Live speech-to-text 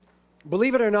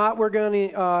Believe it or not, we're going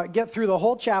to get through the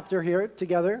whole chapter here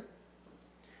together.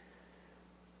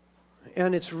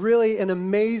 And it's really an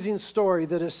amazing story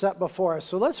that is set before us.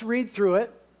 So let's read through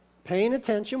it, paying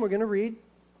attention. We're going to read,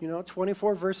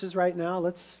 24 verses right now.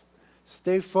 Let's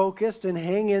stay focused and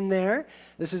hang in there.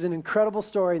 This is an incredible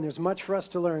story, and there's much for us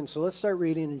to learn. So let's start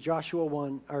reading in Joshua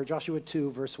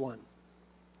 2, verse 1.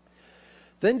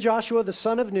 Then Joshua the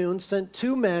son of Nun sent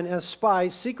 2 men as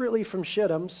spies secretly from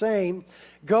Shittim, saying,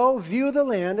 "Go view the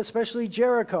land, especially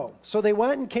Jericho." So they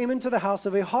went and came into the house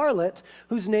of a harlot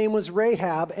whose name was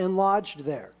Rahab, and lodged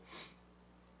there.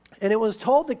 And it was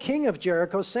told the king of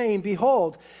Jericho, saying,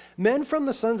 "Behold, men from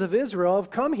the sons of Israel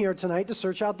have come here tonight to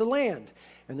search out the land."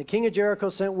 And the king of Jericho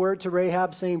sent word to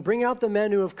Rahab, saying, "Bring out the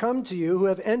men who have come to you, who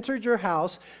have entered your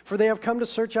house, for they have come to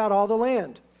search out all the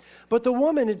land." But the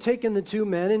woman had taken the 2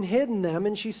 men and hidden them,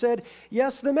 and she said,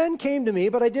 "Yes, the men came to me,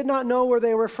 but I did not know where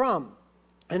they were from.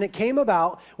 And it came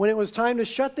about, when it was time to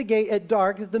shut the gate at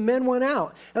dark, that the men went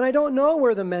out, and I don't know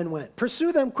where the men went.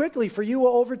 Pursue them quickly, for you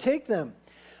will overtake them."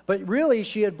 But really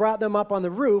she had brought them up on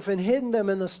the roof and hidden them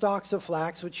in the stalks of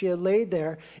flax, which she had laid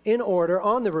there in order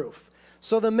on the roof.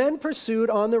 So the men pursued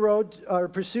them on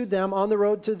the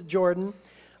road to the Jordan,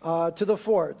 to the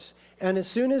fords. And as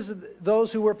soon as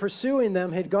those who were pursuing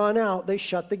them had gone out, they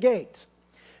shut the gates.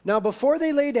 Now before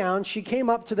they lay down, she came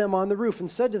up to them on the roof and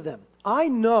said to them, "I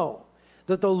know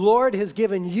that the Lord has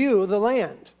given you the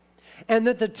land, and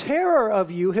that the terror of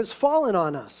you has fallen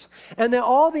on us, and that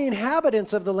all the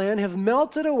inhabitants of the land have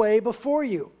melted away before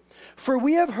you. For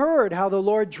we have heard how the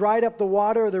Lord dried up the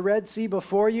water of the Red Sea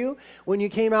before you when you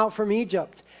came out from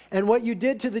Egypt, and what you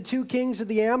did to the 2 kings of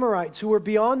the Amorites who were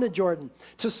beyond the Jordan,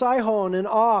 to Sihon and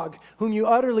Og, whom you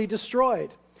utterly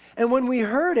destroyed. And when we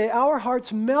heard it, our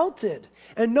hearts melted,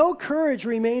 and no courage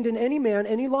remained in any man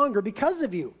any longer because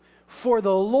of you. For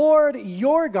the Lord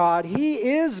your God, He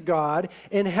is God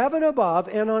in heaven above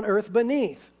and on earth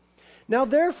beneath. Now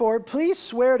therefore, please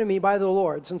swear to me by the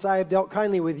Lord, since I have dealt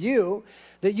kindly with you,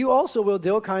 that you also will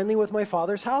deal kindly with my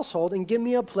father's household, and give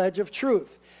me a pledge of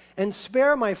truth, and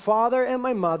spare my father and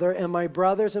my mother and my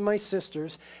brothers and my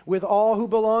sisters with all who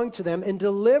belong to them, and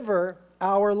deliver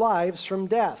our lives from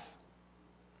death."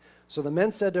 So the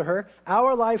men said to her,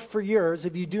 "Our life for yours,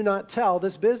 if you do not tell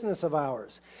this business of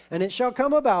ours. And it shall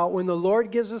come about, when the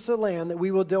Lord gives us a land, that we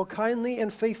will deal kindly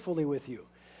and faithfully with you."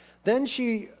 Then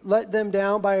she let them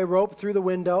down by a rope through the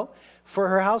window, for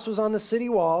her house was on the city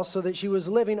wall, so that she was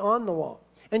living on the wall.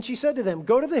 And she said to them,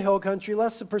 "Go to the hill country,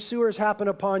 lest the pursuers happen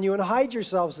upon you, and hide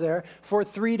yourselves there for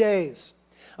 3 days,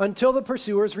 until the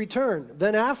pursuers return.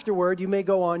 Then afterward you may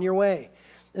go on your way."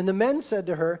 And the men said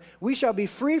to her, "We shall be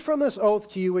free from this oath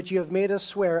to you which you have made us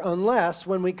swear, unless,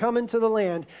 when we come into the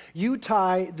land, you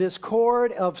tie this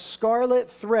cord of scarlet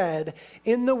thread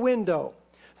in the window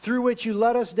through which you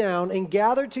let us down, and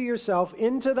gather to yourself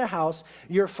into the house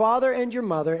your father and your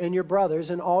mother and your brothers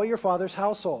and all your father's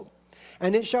household.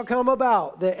 And it shall come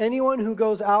about that anyone who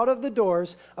goes out of the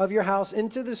doors of your house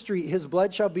into the street, his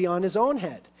blood shall be on his own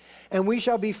head, and we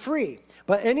shall be free.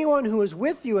 But anyone who is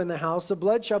with you in the house, the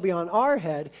blood shall be on our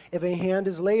head if a hand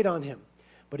is laid on him.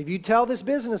 But if you tell this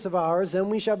business of ours, then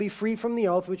we shall be free from the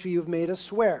oath which you have made us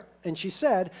swear." And she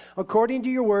said, "According to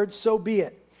your words, so be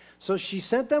it." So she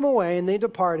sent them away, and they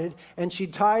departed, and she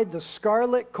tied the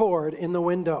scarlet cord in the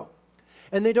window.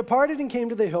 And they departed and came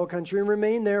to the hill country and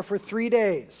remained there for 3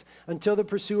 days until the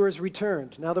pursuers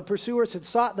returned. Now the pursuers had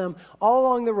sought them all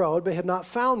along the road, but had not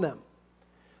found them.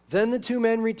 Then the 2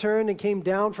 men returned and came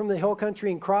down from the hill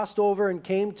country and crossed over and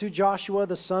came to Joshua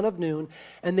the son of Nun,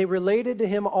 and they related to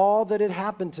him all that had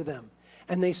happened to them.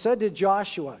 And they said to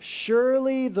Joshua,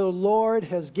 "Surely the Lord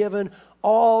has given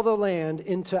all the land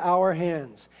into our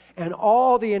hands, and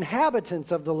all the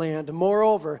inhabitants of the land,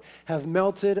 moreover, have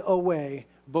melted away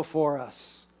before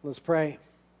us." Let's pray.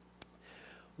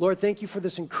 Lord, thank you for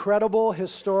this incredible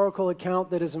historical account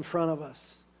that is in front of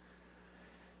us.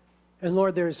 And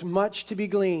Lord, there's much to be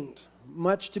gleaned,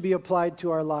 much to be applied to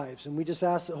our lives. And we just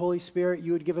ask that, Holy Spirit,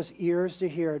 you would give us ears to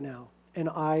hear now and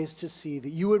eyes to see, that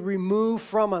you would remove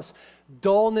from us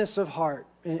dullness of heart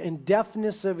and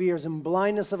deafness of ears and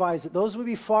blindness of eyes, that those would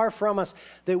be far from us,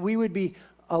 that we would be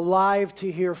alive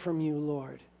to hear from you,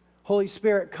 Lord. Holy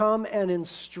Spirit, come and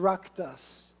instruct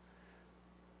us.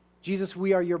 Jesus,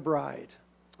 we are your bride,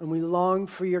 and we long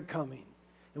for your coming.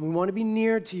 And we want to be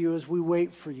near to you as we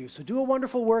wait for you. So do a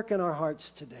wonderful work in our hearts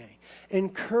today.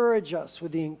 Encourage us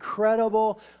with the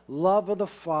incredible love of the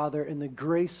Father and the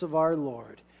grace of our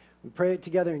Lord. We pray it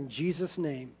together in Jesus'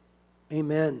 name.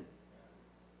 Amen.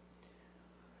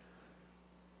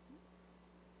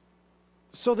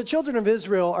 So the children of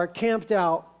Israel are camped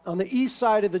out on the east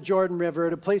side of the Jordan River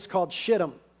at a place called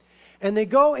Shittim. And they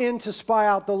go in to spy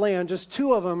out the land. Just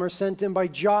 2 of them are sent in by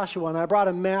Joshua. And I brought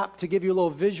a map to give you a little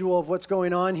visual of what's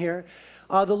going on here.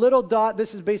 The little dot,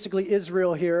 this is basically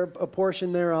Israel here, a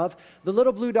portion thereof. The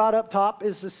little blue dot up top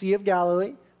is the Sea of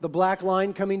Galilee. The black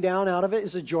line coming down out of it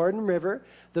is the Jordan River.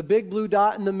 The big blue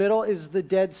dot in the middle is the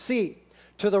Dead Sea.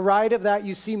 To the right of that,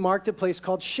 you see marked a place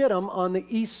called Shittim on the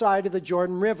east side of the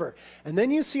Jordan River. And then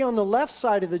you see on the left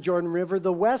side of the Jordan River,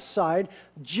 the west side,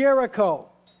 Jericho,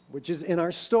 which is in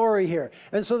our story here.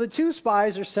 And so the 2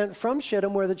 spies are sent from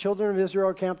Shittim, where the children of Israel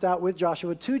are camped out with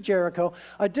Joshua, to Jericho,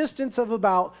 a distance of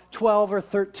about 12 or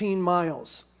 13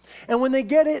 miles. And when they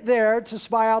get it there to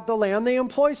spy out the land, they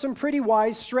employ some pretty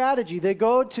wise strategy. They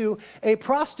go to a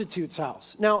prostitute's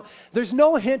house. Now, there's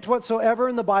no hint whatsoever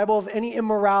in the Bible of any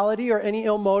immorality or any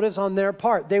ill motives on their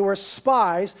part. They were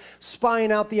spies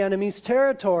spying out the enemy's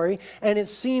territory, and it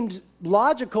seemed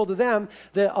logical to them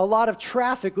that a lot of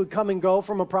traffic would come and go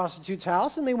from a prostitute's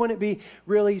house, and they wouldn't be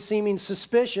really seeming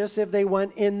suspicious if they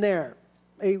went in there.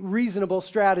 A reasonable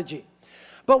strategy.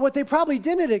 But what they probably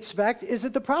didn't expect is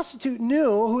that the prostitute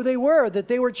knew who they were, that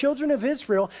they were children of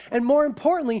Israel, and more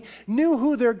importantly, knew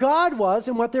who their God was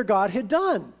and what their God had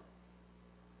done.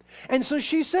 And so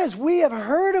she says, we have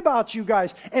heard about you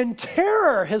guys, and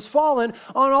terror has fallen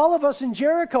on all of us in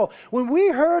Jericho. When we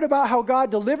heard about how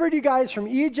God delivered you guys from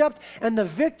Egypt and the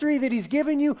victory that he's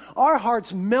given you, our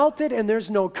hearts melted and there's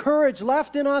no courage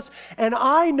left in us. And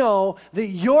I know that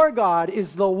your God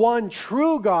is the one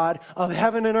true God of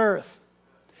heaven and earth.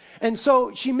 And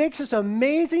so she makes this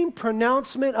amazing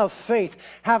pronouncement of faith,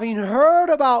 having heard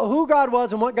about who God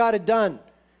was and what God had done.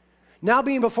 Now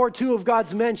being before 2 of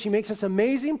God's men, she makes this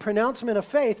amazing pronouncement of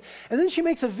faith. And then she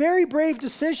makes a very brave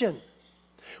decision,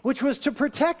 which was to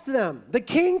protect them. The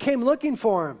king came looking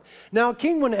for him. Now, a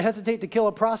king wouldn't hesitate to kill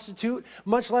a prostitute,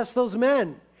 much less those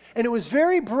men. And it was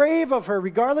very brave of her,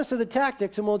 regardless of the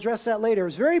tactics, and we'll address that later. It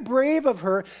was very brave of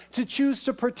her to choose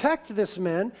to protect these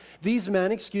men,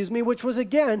 which was,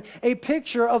 again, a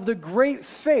picture of the great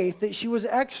faith that she was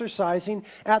exercising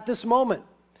at this moment.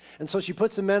 And so she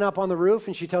puts the men up on the roof,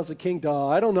 and she tells the king,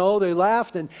 I don't know. They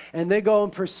laughed, and they go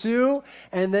and pursue.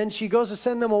 And then she goes to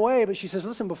send them away, but she says,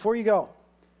 listen, before you go,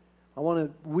 I want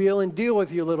to wheel and deal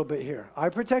with you a little bit here. I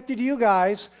protected you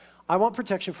guys. I want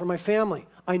protection for my family.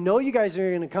 I know you guys are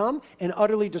going to come and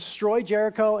utterly destroy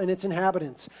Jericho and its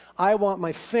inhabitants. I want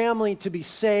my family to be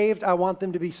saved. I want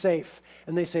them to be safe.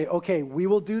 And they say, okay, we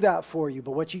will do that for you.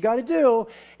 But what you got to do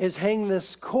is hang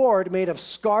this cord made of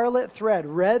scarlet thread,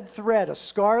 red thread, a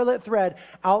scarlet thread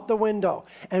out the window.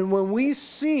 And when we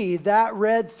see that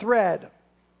red thread,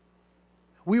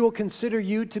 we will consider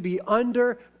you to be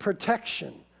under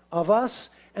protection of us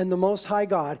and the Most High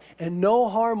God, and no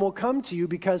harm will come to you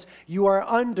because you are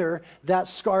under that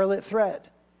scarlet thread.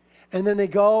 And then they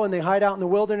go and they hide out in the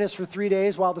wilderness for 3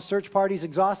 days while the search parties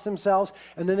exhaust themselves,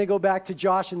 and then they go back to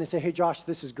Josh and they say, hey, Josh,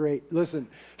 this is great. Listen,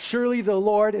 surely the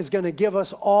Lord is going to give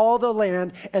us all the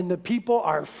land, and the people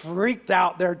are freaked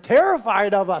out. They're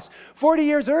terrified of us. 40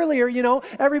 years earlier,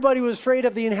 everybody was afraid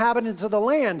of the inhabitants of the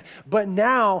land, but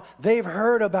now they've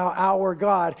heard about our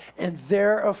God, and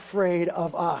they're afraid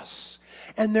of us.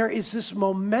 And there is this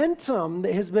momentum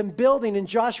that has been building in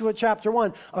Joshua chapter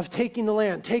 1 of taking the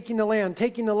land, taking the land,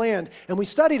 taking the land. And we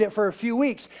studied it for a few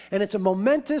weeks. And it's a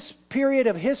momentous period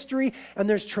of history. And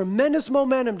there's tremendous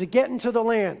momentum to get into the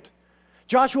land.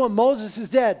 Joshua, Moses is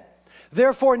dead.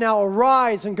 Therefore now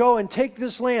arise and go and take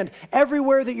this land.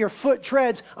 Everywhere that your foot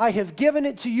treads, I have given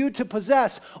it to you to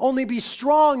possess. Only be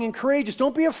strong and courageous.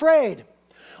 Don't be afraid.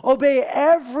 Obey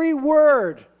every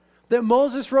word that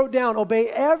Moses wrote down. Obey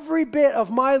every bit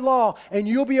of my law, and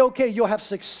you'll be okay. You'll have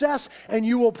success, and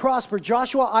you will prosper.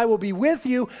 Joshua, I will be with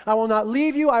you. I will not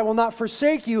leave you. I will not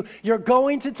forsake you. You're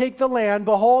going to take the land.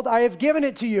 Behold, I have given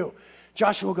it to you.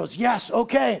 Joshua goes, yes,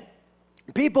 okay.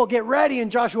 People, get ready. In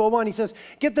Joshua 1, he says,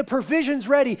 get the provisions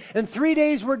ready. In 3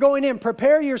 days, we're going in.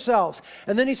 Prepare yourselves.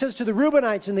 And then he says to the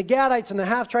Reubenites and the Gadites and the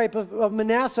half-tribe of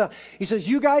Manasseh, he says,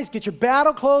 you guys, get your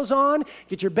battle clothes on.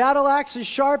 Get your battle axes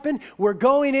sharpened. We're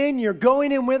going in. You're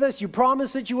going in with us. You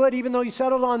promised that you would, even though you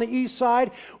settled on the east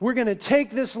side. We're going to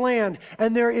take this land.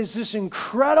 And there is this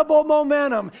incredible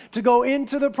momentum to go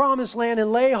into the promised land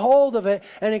and lay hold of it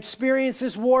and experience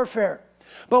this warfare.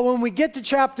 But when we get to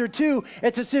chapter 2,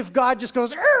 it's as if God just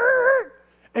goes,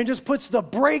 and just puts the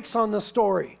brakes on the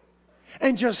story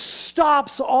and just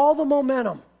stops all the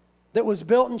momentum that was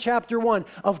built in chapter 1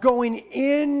 of going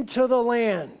into the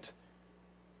land,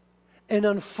 and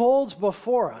unfolds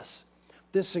before us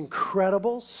this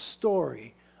incredible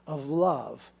story of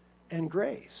love and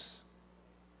grace.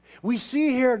 We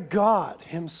see here God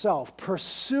himself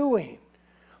pursuing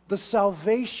the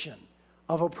salvation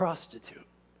of a prostitute.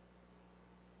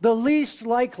 the least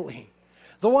likely,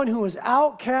 the one who was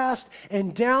outcast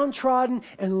and downtrodden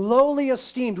and lowly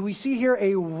esteemed. We see here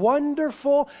a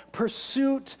wonderful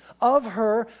pursuit of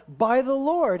her by the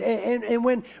Lord. And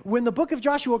when the book of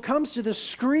Joshua comes to the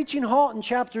screeching halt in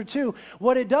chapter 2,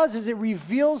 what it does is it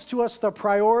reveals to us the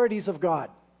priorities of God.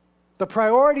 The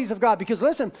priorities of God. Because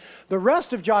listen, the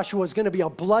rest of Joshua is going to be a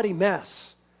bloody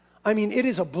mess. I mean, it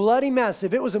is a bloody mess.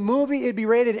 If it was a movie, it'd be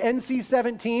rated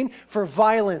NC-17 for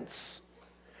violence.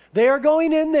 They are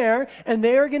going in there, and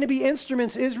they are going to be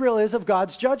instruments, Israel is, of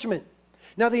God's judgment.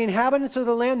 Now, the inhabitants of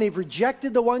the land, they've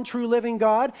rejected the one true living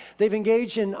God. They've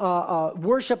engaged in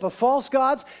worship of false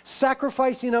gods,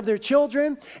 sacrificing of their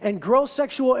children, and gross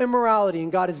sexual immorality.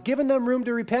 And God has given them room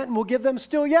to repent, and will give them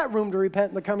still yet room to repent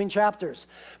in the coming chapters.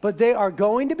 But they are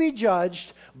going to be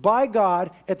judged by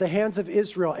God at the hands of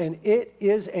Israel, and it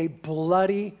is a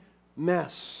bloody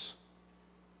mess.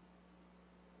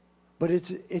 But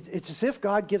it's as if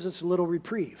God gives us a little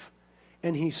reprieve,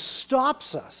 and he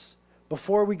stops us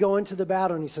before we go into the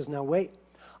battle, and he says, now wait,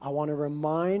 I want to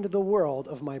remind the world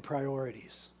of my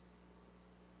priorities.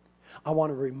 I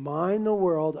want to remind the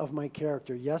world of my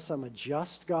character. Yes, I'm a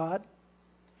just God,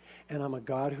 and I'm a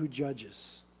God who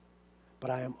judges, but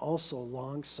I am also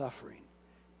long-suffering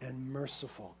and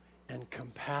merciful and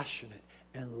compassionate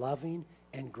and loving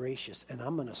and gracious, and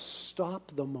I'm going to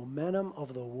stop the momentum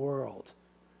of the world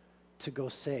to go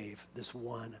save this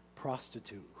one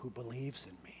prostitute who believes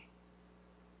in me.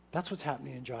 That's what's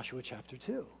happening in Joshua chapter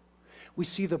 2. We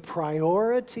see the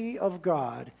priority of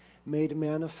God made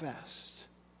manifest.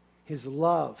 His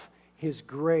love, his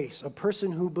grace, a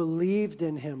person who believed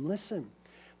in him. Listen,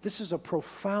 this is a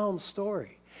profound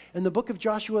story. In the book of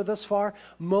Joshua thus far,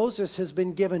 Moses has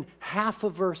been given half a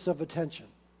verse of attention.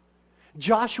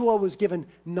 Joshua was given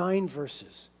 9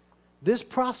 verses. This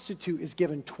prostitute is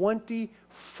given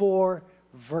 24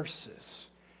 verses.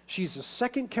 She's the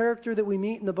second character that we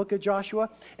meet in the book of Joshua,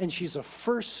 and she's a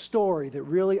first story that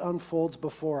really unfolds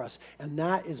before us, and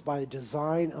that is by the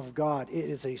design of God. It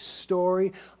is a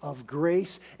story of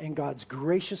grace and God's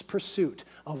gracious pursuit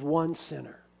of one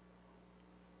sinner.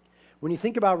 When you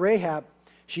think about Rahab,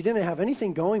 she didn't have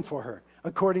anything going for her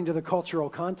according to the cultural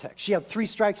context. She had 3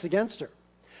 strikes against her.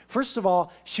 First of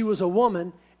all, she was a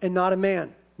woman and not a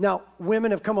man. Now,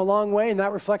 women have come a long way, and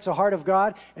that reflects the heart of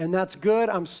God, and that's good.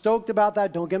 I'm stoked about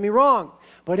that. Don't get me wrong.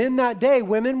 But in that day,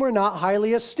 women were not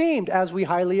highly esteemed, as we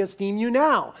highly esteem you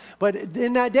now. But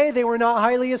in that day, they were not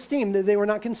highly esteemed. They were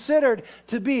not considered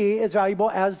to be as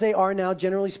valuable as they are now,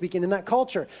 generally speaking, in that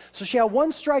culture. So she had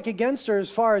 1 strike against her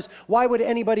as far as why would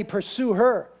anybody pursue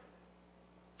her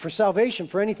for salvation,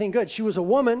 for anything good. She was a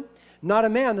woman, not a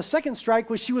man. The second strike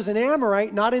was she was an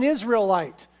Amorite, not an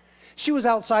Israelite. She was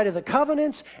outside of the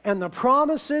covenants and the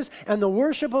promises and the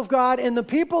worship of God and the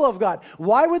people of God.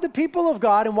 Why would the people of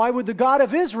God and why would the God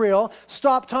of Israel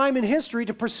stop time in history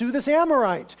to pursue this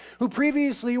Amorite, who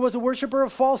previously was a worshiper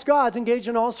of false gods, engaged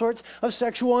in all sorts of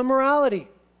sexual immorality?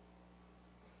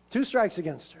 2 strikes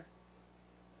against her.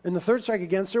 And the third strike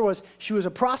against her was she was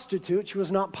a prostitute. She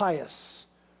was not pious.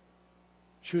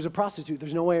 She was a prostitute.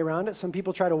 There's no way around it. Some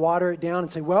people try to water it down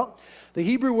and say, well, the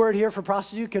Hebrew word here for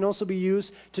prostitute can also be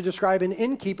used to describe an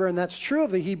innkeeper, and that's true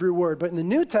of the Hebrew word. But in the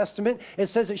New Testament, it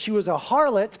says that she was a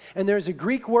harlot, and there's a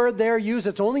Greek word there used.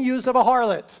 It's only used of a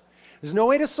harlot. There's no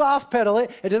way to soft pedal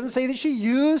it. It doesn't say that she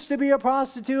used to be a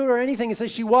prostitute or anything. It says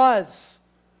she was.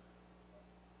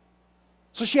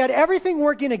 So she had everything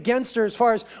working against her as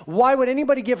far as why would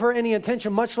anybody give her any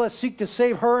attention, much less seek to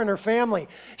save her and her family.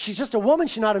 She's just a woman.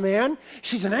 She's not a man.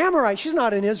 She's an Amorite. She's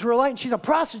not an Israelite. And she's a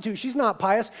prostitute. She's not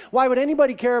pious. Why would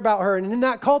anybody care about her? And in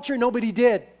that culture, nobody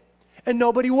did. And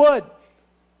nobody would.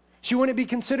 She wouldn't be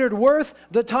considered worth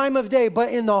the time of day.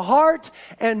 But in the heart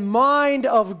and mind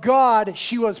of God,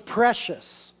 she was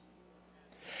precious.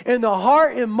 In the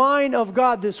heart and mind of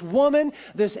God, this woman,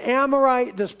 this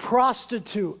Amorite, this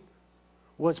prostitute,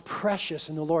 was precious,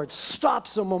 and the Lord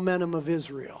stops the momentum of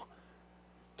Israel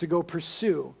to go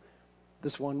pursue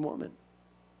this one woman.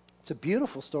 It's a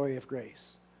beautiful story of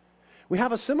grace. We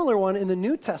have a similar one in the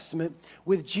New Testament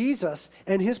with Jesus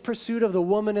and his pursuit of the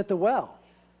woman at the well.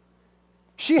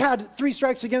 She had 3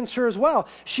 strikes against her as well.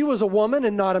 She was a woman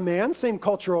and not a man, same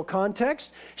cultural context.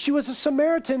 She was a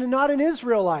Samaritan and not an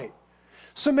Israelite.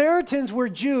 Samaritans were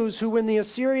Jews who, when the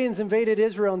Assyrians invaded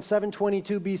Israel in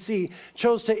 722 BC,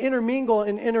 chose to intermingle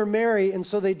and intermarry, and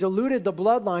so they diluted the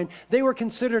bloodline. They were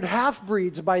considered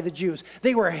half-breeds by the Jews.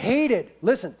 They were hated,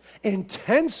 listen,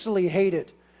 intensely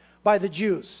hated by the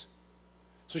Jews.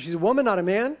 So she's a woman, not a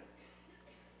man.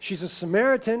 She's a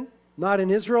Samaritan, not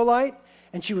an Israelite,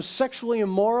 and she was sexually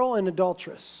immoral and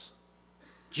adulterous.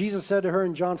 Jesus said to her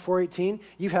in John 4:18,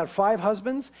 you've had 5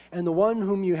 husbands, and the one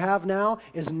whom you have now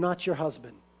is not your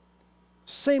husband.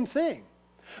 Same thing.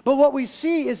 But what we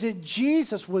see is that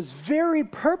Jesus was very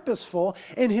purposeful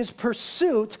in his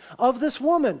pursuit of this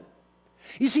woman.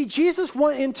 You see, Jesus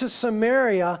went into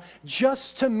Samaria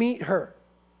just to meet her.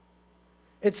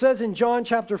 It says in John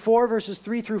chapter 4, verses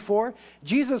 3 through 4,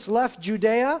 Jesus left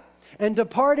Judea and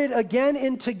departed again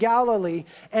into Galilee,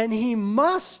 and he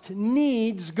must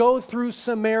needs go through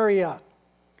Samaria.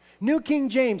 New King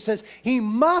James says, he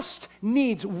must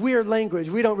needs, weird language.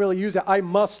 We don't really use it. I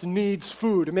must needs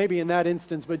food, maybe in that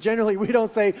instance, but generally we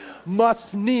don't say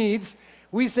must needs.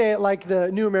 We say it like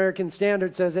the New American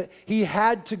Standard says it. He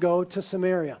had to go to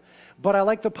Samaria. But I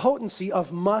like the potency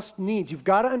of must needs. You've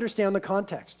got to understand the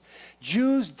context.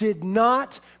 Jews did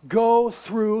not go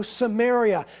through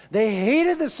Samaria. They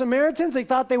hated the Samaritans. They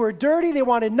thought they were dirty. They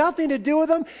wanted nothing to do with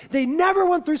them. They never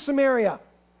went through Samaria.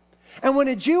 And when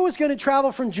a Jew was going to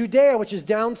travel from Judea, which is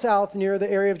down south near the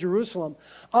area of Jerusalem,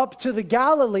 up to the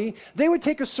Galilee, they would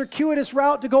take a circuitous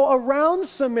route to go around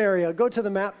Samaria. Go to the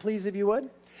map, please, if you would.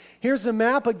 Here's the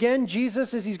map. Again,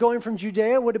 Jesus, as he's going from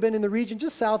Judea, would have been in the region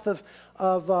just south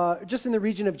just in the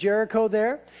region of Jericho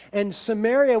there. And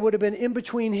Samaria would have been in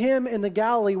between him and the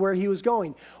Galilee where he was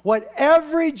going. What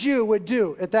every Jew would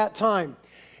do at that time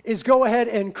is go ahead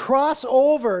and cross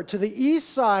over to the east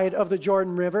side of the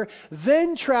Jordan River,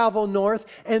 then travel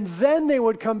north, and then they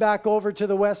would come back over to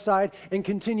the west side and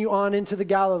continue on into the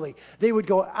Galilee. They would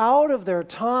go out of their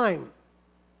time,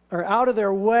 or out of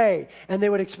their way, and they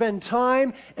would expend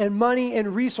time and money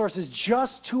and resources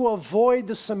just to avoid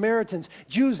the Samaritans.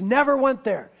 Jews never went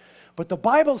there. But the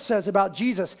Bible says about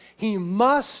Jesus, he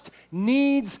must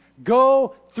needs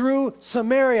go through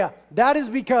Samaria. That is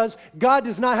because God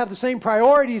does not have the same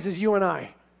priorities as you and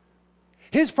I.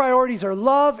 His priorities are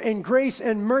love and grace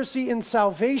and mercy and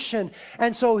salvation.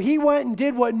 And so he went and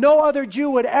did what no other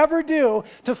Jew would ever do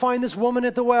to find this woman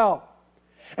at the well.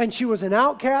 And she was an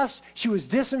outcast, she was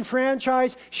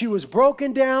disenfranchised, she was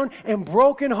broken down and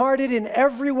brokenhearted in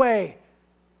every way.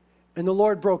 And the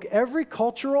Lord broke every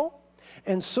cultural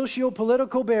and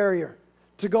socio-political barrier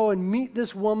to go and meet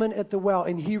this woman at the well.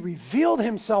 And he revealed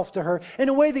himself to her in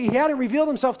a way that he hadn't revealed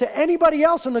himself to anybody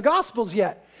else in the Gospels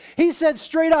yet. He said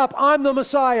straight up, I'm the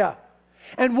Messiah.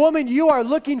 And woman, you are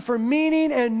looking for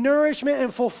meaning and nourishment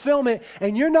and fulfillment,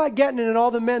 and you're not getting it in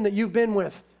all the men that you've been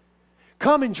with.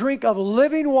 Come and drink of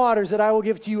living waters that I will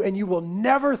give to you, and you will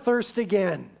never thirst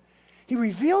again. He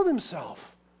revealed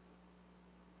himself.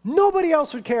 Nobody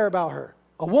else would care about her.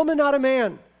 A woman, not a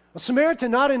man. A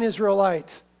Samaritan, not an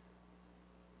Israelite.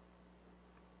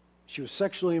 She was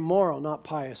sexually immoral, not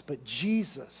pious. But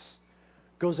Jesus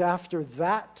goes after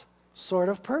that sort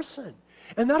of person.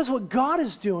 And that is what God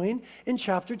is doing in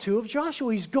chapter 2 of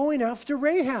Joshua. He's going after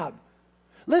Rahab.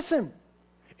 Listen,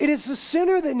 it is the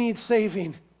sinner that needs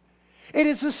saving. It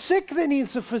is the sick that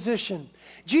needs a physician.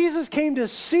 Jesus came to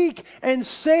seek and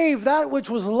save that which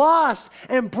was lost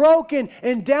and broken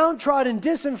and downtrodden,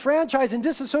 disenfranchised and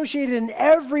disassociated in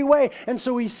every way. And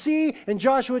so we see in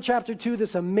Joshua chapter 2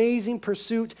 this amazing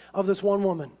pursuit of this one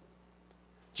woman.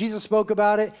 Jesus spoke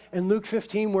about it in Luke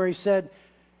 15 where he said,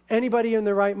 anybody in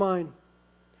their right mind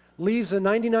leaves the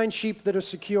 99 sheep that are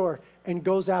secure and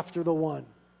goes after the one.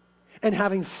 And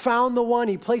having found the one,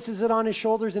 he places it on his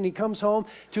shoulders and he comes home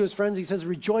to his friends. He says,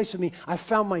 rejoice with me. I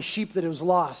found my sheep that was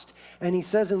lost. And he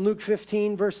says in Luke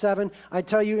 15, verse 7, I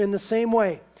tell you in the same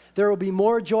way, there will be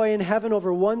more joy in heaven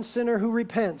over one sinner who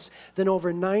repents than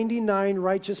over 99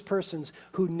 righteous persons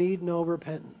who need no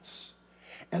repentance.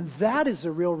 And that is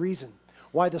the real reason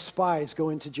why the spies go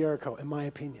into Jericho, in my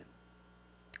opinion.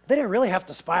 They didn't really have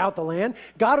to spy out the land.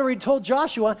 God already told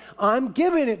Joshua, I'm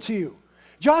giving it to you.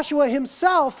 Joshua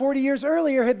himself, 40 years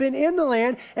earlier, had been in the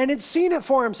land and had seen it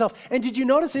for himself. And did you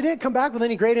notice he didn't come back with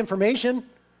any great information?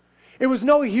 It was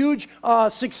no huge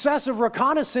success of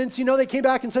reconnaissance. You know, they came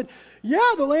back and said,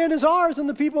 yeah, the land is ours and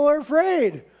the people are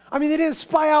afraid. I mean, they didn't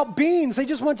spy out beans. They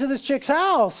just went to this chick's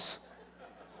house.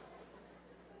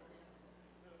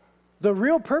 The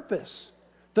real purpose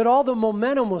that all the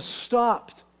momentum was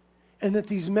stopped and that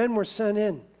these men were sent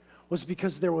in was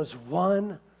because there was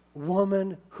one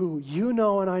woman who you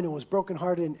know and I know was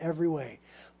brokenhearted in every way,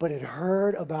 but had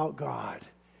heard about God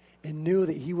and knew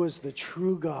that he was the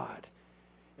true God.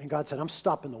 And God said, I'm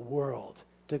stopping the world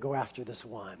to go after this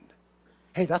one.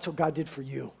 Hey, that's what God did for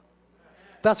you.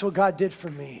 That's what God did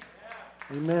for me.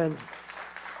 Amen.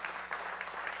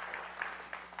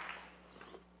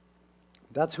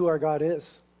 That's who our God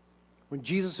is. When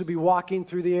Jesus would be walking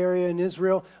through the area in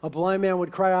Israel, a blind man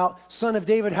would cry out, Son of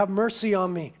David, have mercy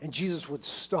on me. And Jesus would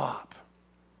stop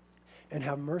and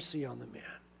have mercy on the man.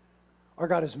 Our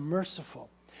God is merciful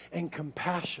and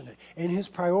compassionate, and his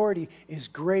priority is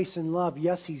grace and love.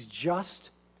 Yes, he's just,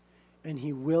 and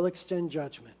he will extend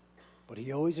judgment, but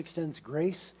he always extends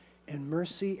grace and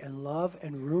mercy and love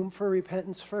and room for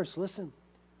repentance first. Listen,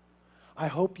 I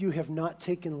hope you have not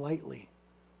taken lightly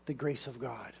the grace of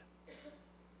God.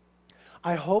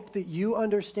 I hope that you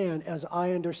understand, as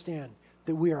I understand,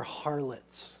 that we are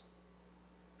harlots.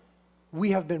 We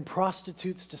have been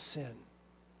prostitutes to sin.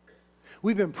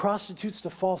 We've been prostitutes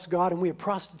to false God, and we have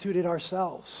prostituted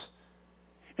ourselves.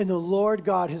 And the Lord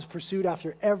God has pursued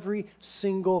after every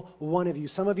single one of you.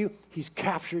 Some of you, he's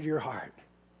captured your heart.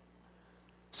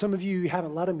 Some of you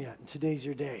haven't let him yet, and today's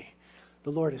your day. The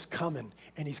Lord is coming,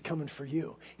 and he's coming for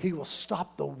you. He will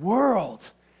stop the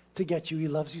world to get you. He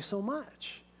loves you so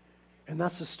much. And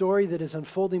that's the story that is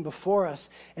unfolding before us,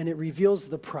 and it reveals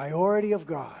the priority of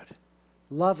God,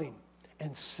 loving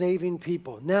and saving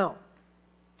people. Now,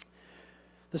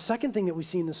 the second thing that we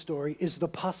see in the story is the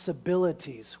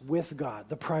possibilities with God.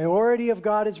 The priority of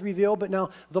God is revealed, but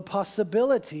now the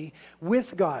possibility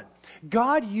with God.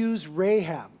 God used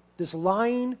Rahab, this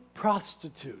lying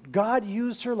prostitute. God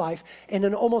used her life in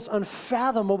an almost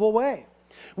unfathomable way.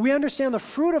 We understand the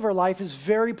fruit of her life is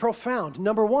very profound.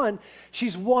 Number one,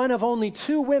 she's one of only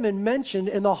 2 women mentioned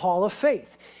in the Hall of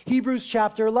Faith. Hebrews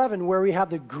chapter 11, where we have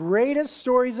the greatest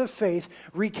stories of faith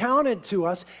recounted to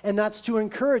us, and that's to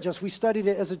encourage us. We studied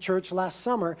it as a church last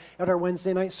summer at our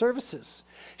Wednesday night services.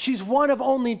 She's one of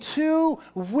only 2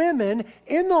 women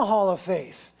in the Hall of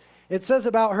Faith. It says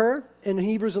about her in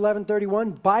Hebrews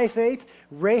 11:31, by faith,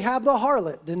 Rahab the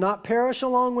harlot did not perish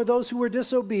along with those who were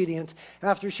disobedient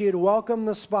after she had welcomed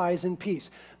the spies in peace.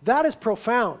 That is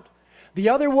profound. The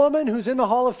other woman who's in the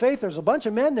Hall of Faith, there's a bunch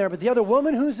of men there, but the other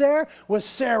woman who's there was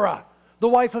Sarah, the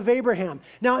wife of Abraham.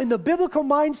 Now, in the biblical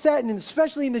mindset, and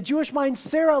especially in the Jewish mind,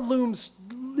 Sarah looms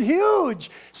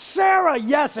huge. Sarah,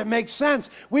 yes, it makes sense.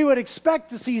 We would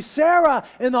expect to see Sarah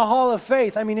in the Hall of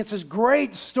Faith. I mean, it's this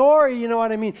great story, you know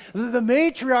what I mean? The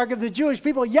matriarch of the Jewish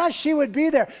people, yes, she would be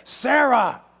there.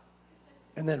 Sarah.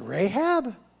 And then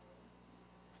Rahab?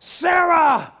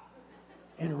 Sarah!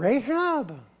 And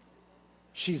Rahab.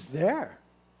 She's there.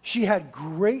 She had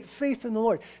great faith in the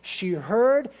Lord. She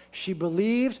heard, she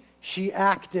believed, she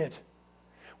acted.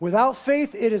 Without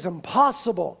faith, it is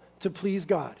impossible to please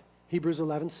God. Hebrews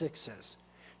 11:6 says.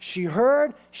 She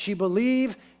heard, she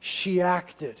believed, she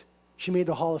acted. She made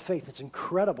the Hall of Faith. It's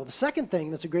incredible. The second thing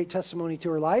that's a great testimony to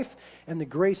her life and the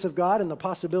grace of God and the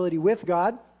possibility with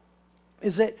God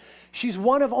is that she's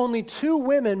one of only 2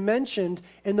 women mentioned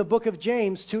in the book of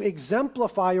James to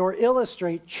exemplify or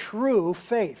illustrate true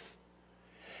faith.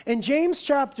 In James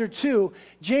chapter 2,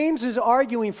 James is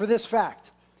arguing for this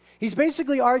fact. He's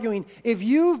basically arguing, if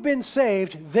you've been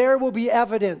saved, there will be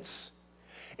evidence.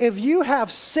 If you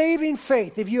have saving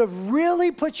faith, if you have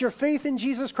really put your faith in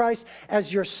Jesus Christ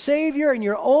as your Savior and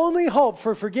your only hope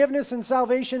for forgiveness and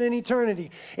salvation in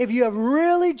eternity, if you have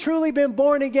really truly been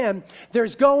born again,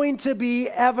 there's going to be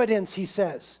evidence, he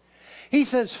says. He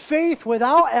says faith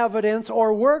without evidence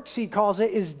or works, he calls it,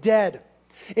 is dead.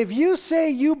 If you say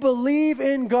you believe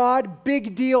in God,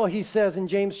 big deal, he says in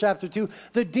James chapter 2.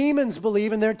 The demons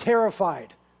believe and they're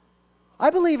terrified.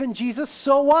 I believe in Jesus,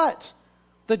 so what?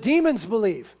 The demons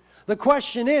believe. The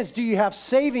question is, do you have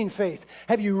saving faith?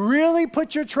 Have you really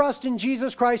put your trust in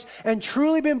Jesus Christ and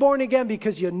truly been born again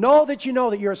because you know that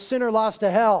you're a sinner lost to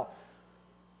hell?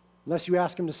 Unless you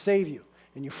ask him to save you.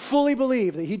 And you fully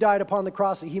believe that he died upon the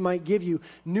cross that he might give you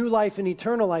new life and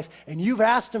eternal life. And you've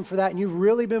asked him for that and you've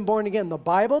really been born again. The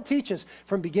Bible teaches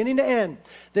from beginning to end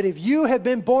that if you have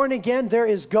been born again, there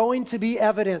is going to be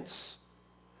evidence.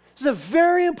 This is a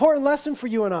very important lesson for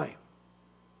you and I.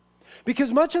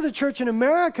 Because much of the church in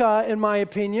America, in my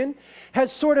opinion,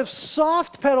 has sort of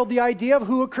soft-pedaled the idea of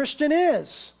who a Christian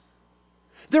is.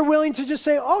 They're willing to just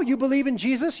say, oh, you believe in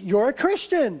Jesus? You're a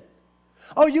Christian.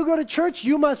 Oh, you go to church?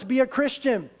 You must be a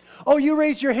Christian. Oh, you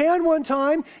raised your hand one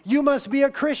time? You must be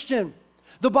a Christian.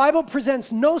 The Bible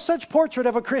presents no such portrait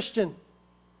of a Christian.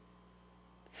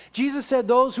 Jesus said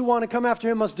those who want to come after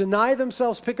him must deny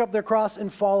themselves, pick up their cross,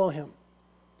 and follow him.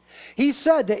 He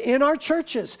said that in our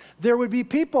churches, there would be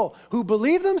people who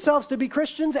believe themselves to be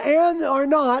Christians and are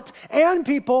not, and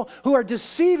people who are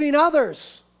deceiving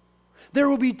others. There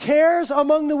will be tares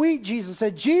among the wheat, Jesus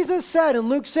said. Jesus said in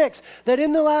Luke 6 that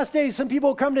in the last days, some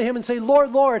people will come to him and say,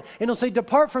 Lord, Lord, and he'll say,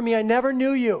 depart from me, I never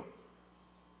knew you.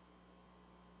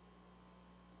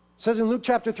 It says in Luke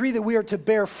chapter 3 that we are to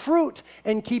bear fruit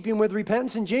in keeping with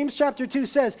repentance. And James chapter 2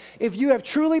 says, if you have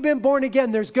truly been born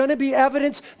again, there's going to be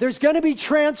evidence, there's going to be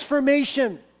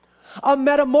transformation. A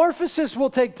metamorphosis will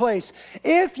take place.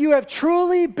 If you have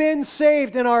truly been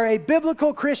saved and are a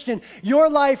biblical Christian, your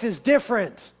life is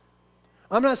different.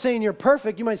 I'm not saying you're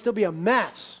perfect. You might still be a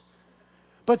mess.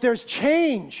 But there's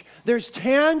change. There's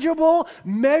tangible,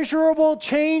 measurable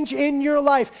change in your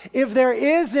life. If there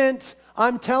isn't,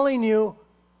 I'm telling you,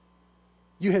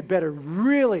 you had better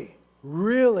really,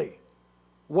 really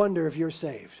wonder if you're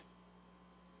saved.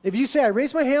 If you say, I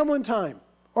raised my hand one time,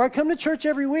 or I come to church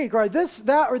every week, or this,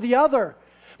 that, or the other,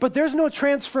 but there's no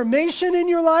transformation in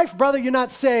your life, brother, you're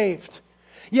not saved.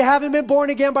 You haven't been born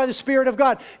again by the Spirit of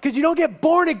God, because you don't get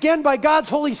born again by God's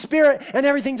Holy Spirit and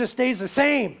everything just stays the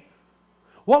same.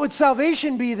 What would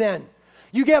salvation be then?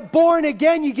 You get born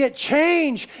again, you get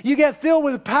changed, you get filled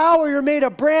with power, you're made a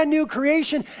brand new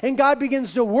creation, and God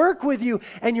begins to work with you,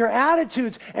 and your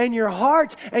attitudes, and your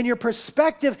heart, and your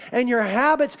perspective, and your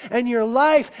habits, and your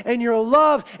life, and your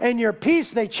love, and your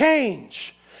peace, they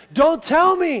change. Don't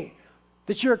tell me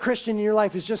that you're a Christian and your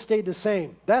life has just stayed the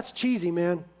same. That's cheesy,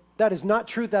 man. That is not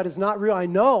truth, that is not real. I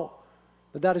know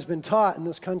that that has been taught in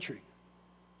this country,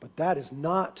 but that is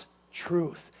not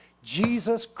truth.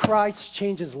 Jesus Christ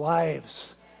changes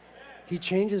lives. He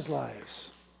changes lives.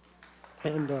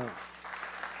 And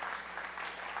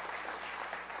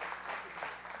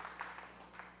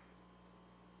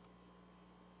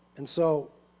so,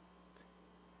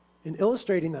 in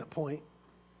illustrating that point,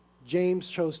 James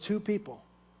chose two people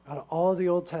out of all of the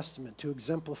Old Testament to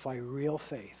exemplify real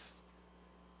faith.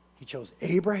 He chose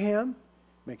Abraham.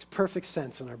 Makes perfect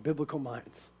sense in our biblical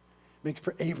minds.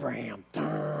 Abraham,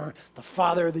 the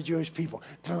father of the Jewish people.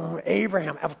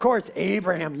 Abraham, of course,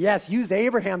 Abraham. Yes, use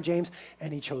Abraham, James.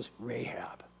 And he chose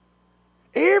Rahab.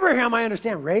 Abraham, I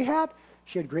understand. Rahab,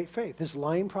 she had great faith. This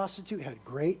lying prostitute had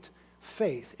great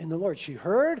faith in the Lord. She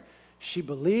heard, she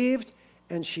believed,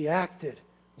 and she acted.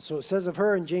 So it says of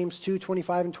her in James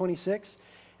 2:25 and 26,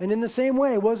 and in the same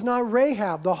way, was not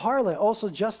Rahab the harlot also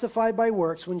justified by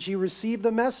works when she received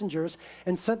the messengers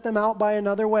and sent them out by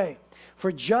another way?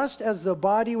 For just as the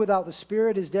body without the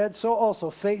spirit is dead, so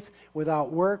also faith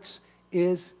without works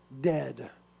is dead.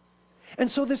 And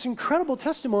so this incredible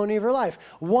testimony of her life,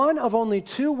 one of only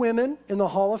two women in the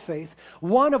Hall of Faith,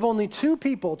 one of only two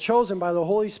people chosen by the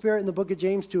Holy Spirit in the book of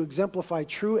James to exemplify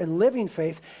true and living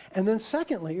faith, and then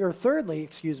thirdly,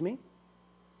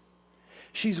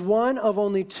 she's one of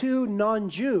only two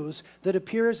non-Jews that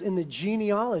appears in the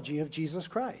genealogy of Jesus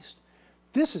Christ.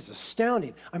 This is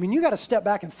astounding. I mean, you got to step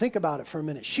back and think about it for a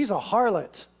minute. She's a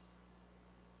harlot.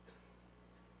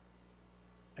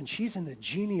 And she's in the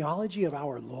genealogy of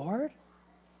our Lord?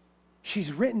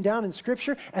 She's written down in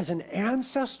Scripture as an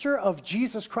ancestor of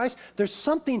Jesus Christ. There's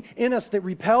something in us that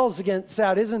repels against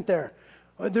that, isn't there?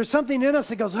 There's something in us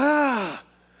that goes, a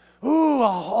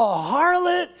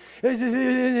harlot?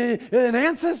 An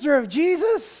ancestor of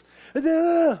Jesus?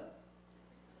 But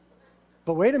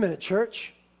wait a minute,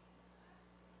 church.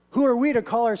 Who are we to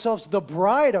call ourselves the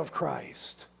bride of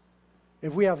Christ?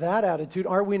 If we have that attitude,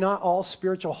 are we not all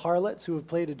spiritual harlots who have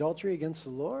played adultery against the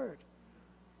Lord?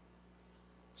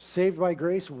 Saved by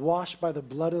grace, washed by the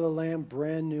blood of the Lamb,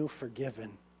 brand new, forgiven.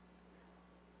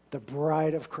 The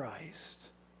bride of Christ.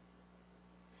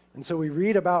 And so we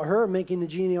read about her making the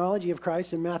genealogy of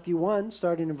Christ in Matthew 1,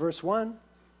 starting in verse 1.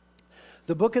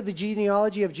 The book of the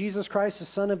genealogy of Jesus Christ, the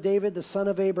son of David, the son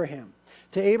of Abraham.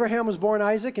 To Abraham was born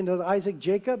Isaac, and to Isaac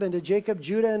Jacob, and to Jacob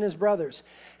Judah and his brothers.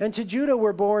 And to Judah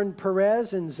were born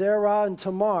Perez and Zerah and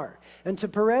Tamar. And to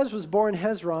Perez was born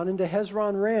Hezron, and to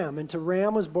Hezron Ram. And to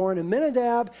Ram was born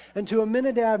Amminadab, and to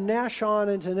Amminadab Nahshon,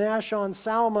 and to Nahshon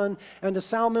Salmon. And to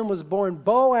Salmon was born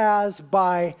Boaz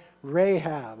by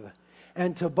Rahab.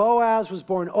 And to Boaz was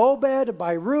born Obed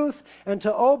by Ruth, and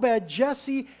to Obed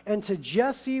Jesse, and to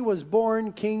Jesse was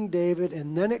born King David.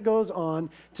 And then it goes on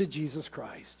to Jesus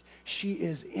Christ. She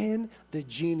is in the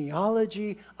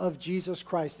genealogy of Jesus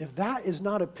Christ. If that is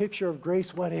not a picture of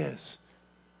grace, what is?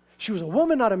 She was a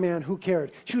woman, not a man. Who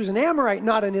cared? She was an Amorite,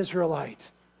 not an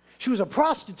Israelite. She was a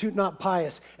prostitute, not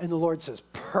pious. And the Lord says,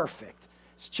 perfect.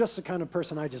 It's just the kind of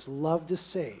person I just love to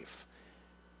save.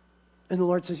 And the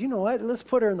Lord says, you know what? Let's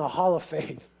put her in the Hall of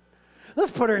Faith.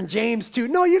 Let's put her in James 2.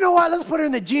 No, you know what? Let's put her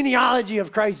in the genealogy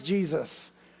of Christ Jesus.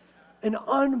 An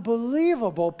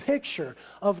unbelievable picture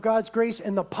of God's grace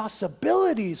and the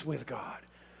possibilities with God.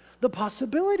 The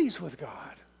possibilities with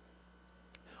God.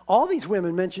 All these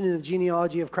women mentioned in the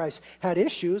genealogy of Christ had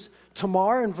issues.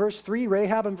 Tamar in verse 3,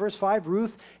 Rahab in verse 5,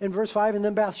 Ruth in verse 5, and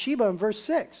then Bathsheba in verse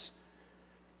 6.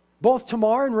 Both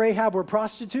Tamar and Rahab were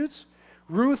prostitutes.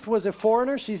 Ruth was a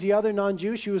foreigner. She's the other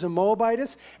non-Jew. She was a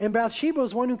Moabitess. And Bathsheba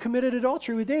was one who committed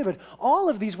adultery with David. All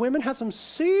of these women had some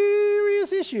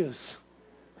serious issues.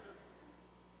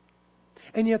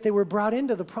 And yet they were brought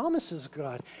into the promises of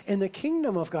God and the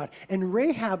kingdom of God. And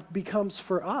Rahab becomes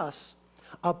for us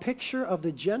a picture of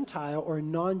the Gentile or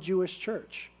non-Jewish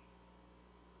church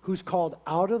who's called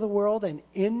out of the world and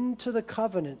into the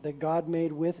covenant that God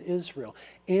made with Israel,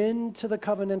 into the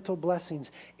covenantal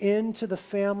blessings, into the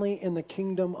family in the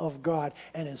kingdom of God,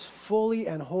 and is fully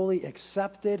and wholly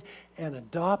accepted and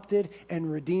adopted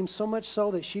and redeemed, so much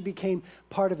so that she became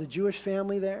part of the Jewish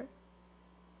family there.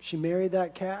 She married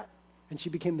that cat, and she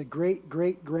became the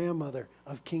great-great-grandmother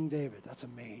of King David. That's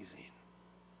amazing.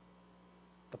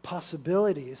 The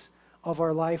possibilities of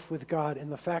our life with God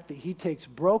and the fact that he takes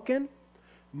broken,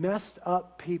 messed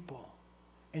up people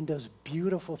and does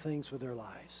beautiful things with their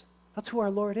lives. That's who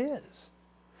our Lord is.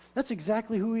 That's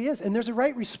exactly who he is. And there's a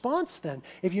right response then.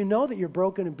 If you know that you're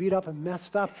broken and beat up and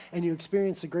messed up and you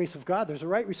experience the grace of God, there's a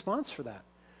right response for that.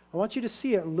 I want you to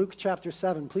see it in Luke chapter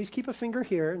 7. Please keep a finger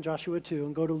here in Joshua 2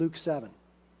 and go to Luke 7.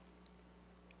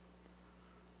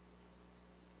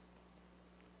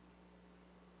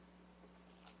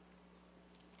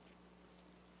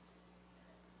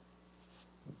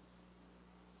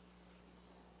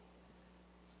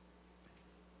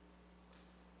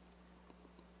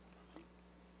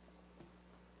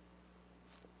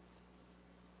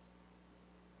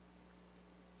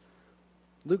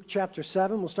 Luke chapter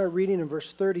 7, we'll start reading in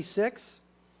verse 36.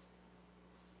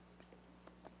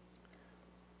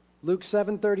 Luke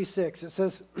 7:36, it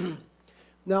says,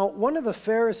 Now one of the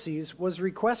Pharisees was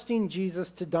requesting Jesus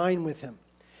to dine with him.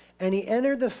 And he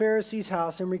entered the Pharisee's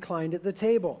house and reclined at the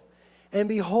table. And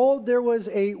behold, there was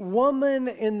a woman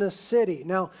in the city.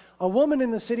 Now, a woman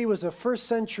in the city was a first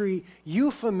century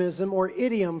euphemism or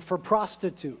idiom for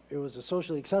prostitute. It was a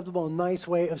socially acceptable and nice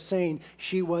way of saying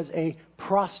she was a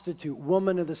prostitute,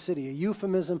 woman of the city, a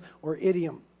euphemism or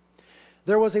idiom.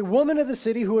 There was a woman of the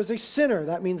city who was a sinner.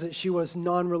 That means that she was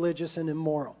non-religious and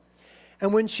immoral.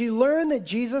 And when she learned that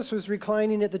Jesus was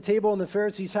reclining at the table in the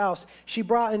Pharisee's house, she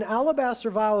brought an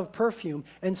alabaster vial of perfume,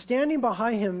 and standing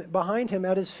behind him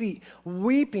at his feet,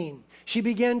 weeping, she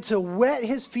began to wet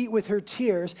his feet with her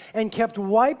tears and kept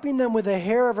wiping them with the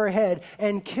hair of her head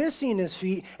and kissing his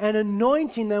feet and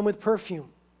anointing them with perfume.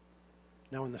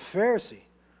 Now when the Pharisee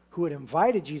who had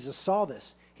invited Jesus saw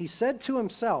this, he said to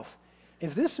himself,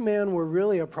 if this man were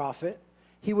really a prophet,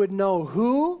 he would know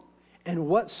who and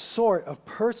what sort of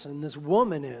person this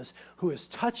woman is who is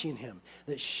touching him,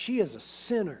 that she is a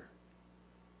sinner.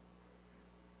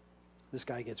 This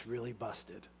guy gets really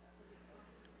busted.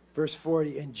 Verse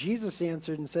 40, and Jesus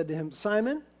answered and said to him,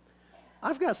 Simon,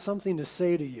 I've got something to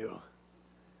say to you.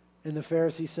 And the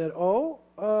Pharisee said,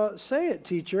 say it,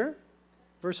 teacher.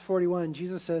 Verse 41,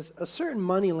 Jesus says, a certain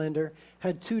moneylender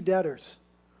had two debtors.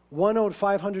 One owed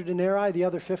 500 denarii, the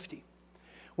other 50.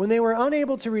 When they were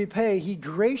unable to repay, he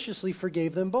graciously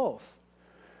forgave them both.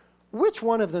 Which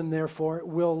one of them, therefore,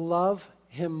 will love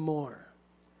him more?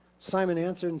 Simon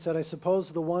answered and said, I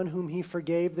suppose the one whom he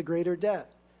forgave the greater debt.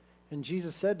 And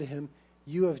Jesus said to him,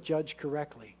 you have judged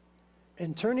correctly.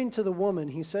 And turning to the woman,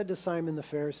 he said to Simon the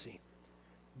Pharisee,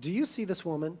 do you see this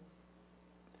woman?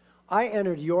 I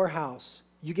entered your house.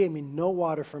 You gave me no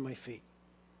water for my feet,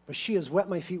 but she has wet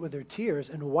my feet with her tears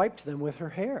and wiped them with her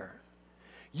hair.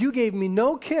 You gave me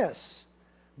no kiss,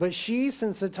 but she,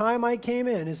 since the time I came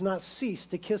in, has not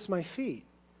ceased to kiss my feet.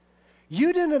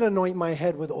 You didn't anoint my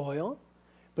head with oil,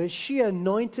 but she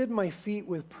anointed my feet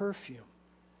with perfume.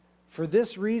 For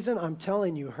this reason, I'm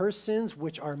telling you, her sins,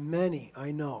 which are many,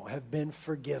 I know, have been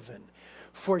forgiven.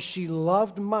 For she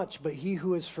loved much, but he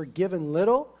who is forgiven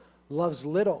little loves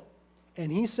little. And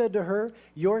he said to her,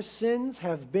 your sins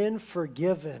have been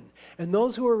forgiven. And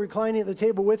those who were reclining at the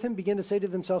table with him began to say to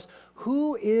themselves,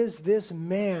 who is this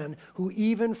man who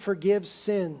even forgives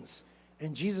sins?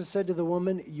 And Jesus said to the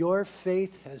woman, your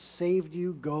faith has saved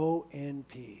you. Go in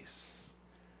peace.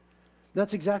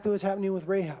 That's exactly what's happening with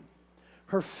Rahab.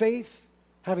 Her faith,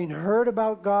 having heard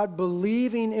about God,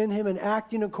 believing in him and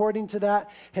acting according to that,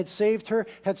 had saved her,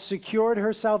 had secured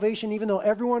her salvation, even though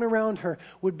everyone around her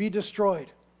would be destroyed.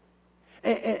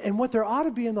 And what there ought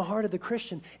to be in the heart of the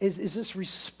Christian is this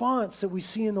response that we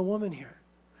see in the woman here.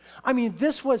 I mean,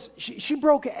 she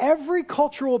broke every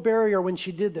cultural barrier when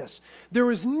she did this. There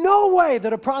was no way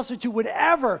that a prostitute would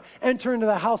ever enter into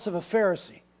the house of a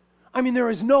Pharisee. I mean,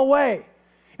 there is no way.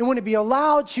 It wouldn't be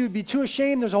allowed. She would be too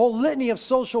ashamed. There's a whole litany of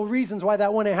social reasons why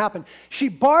that wouldn't happen. She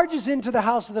barges into the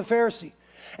house of the Pharisee,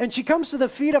 and she comes to the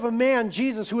feet of a man,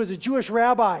 Jesus, who is a Jewish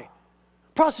rabbi.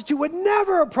 A prostitute would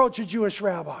never approach a Jewish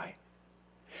rabbi.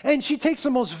 And she takes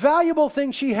the most valuable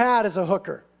thing she had as a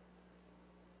hooker,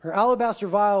 her alabaster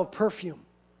vial of perfume.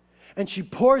 And she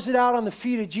pours it out on the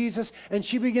feet of Jesus, and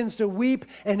she begins to weep.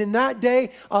 And in that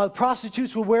day,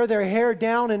 prostitutes would wear their hair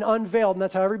down and unveiled, and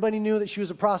that's how everybody knew that she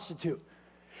was a prostitute.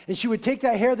 And she would take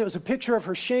that hair that was a picture of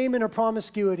her shame and her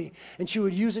promiscuity, and she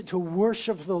would use it to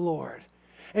worship the Lord.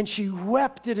 And she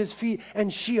wept at his feet,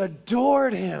 and she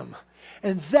adored him.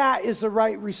 And that is the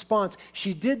right response.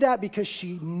 She did that because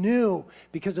she knew,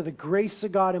 because of the grace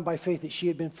of God and by faith, that she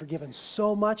had been forgiven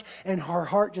so much, and her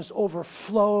heart just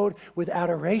overflowed with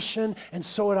adoration, and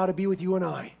so it ought to be with you and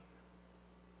I.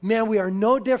 Man, we are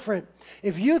no different.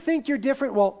 If you think you're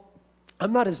different, well,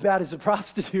 I'm not as bad as a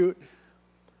prostitute.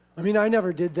 I mean, I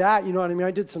never did that, you know what I mean?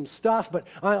 I did some stuff, but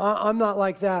I'm not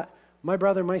like that. My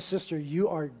brother, my sister, you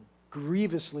are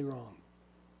grievously wrong.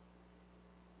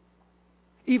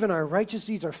 Even our righteous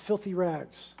deeds are filthy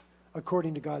rags,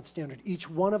 according to God's standard. Each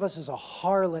one of us is a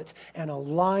harlot, and a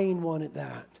lying one at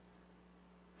that.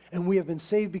 And we have been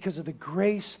saved because of the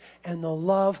grace and the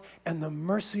love and the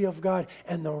mercy of God.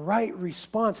 And the right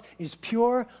response is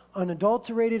pure,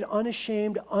 unadulterated,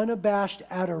 unashamed, unabashed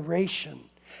adoration.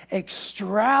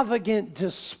 Extravagant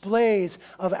displays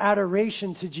of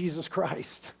adoration to Jesus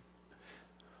Christ.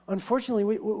 Unfortunately,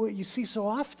 what you see so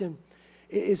often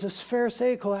is this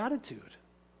Pharisaical attitude.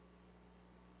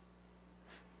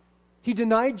 He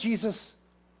denied Jesus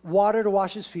water to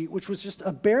wash his feet, which was just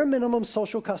a bare minimum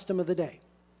social custom of the day.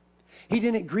 He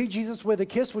didn't greet Jesus with a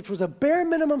kiss, which was a bare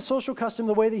minimum social custom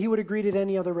the way that he would have greeted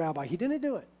any other rabbi. He didn't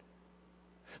do it.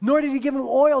 Nor did he give him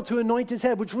oil to anoint his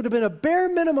head, which would have been a bare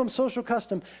minimum social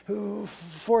custom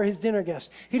for his dinner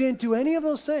guests. He didn't do any of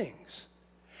those things.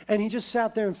 And he just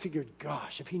sat there and figured,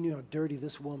 gosh, if he knew how dirty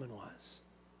this woman was.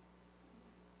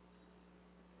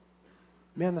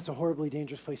 Man, that's a horribly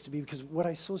dangerous place to be, because what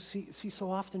I see so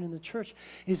often in the church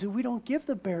is that we don't give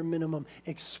the bare minimum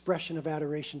expression of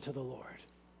adoration to the Lord.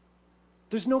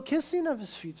 There's no kissing of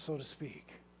his feet, so to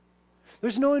speak.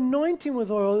 There's no anointing with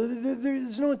oil.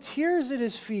 There's no tears at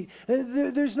his feet.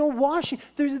 There's no washing.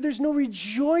 There's no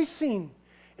rejoicing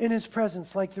in his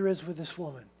presence like there is with this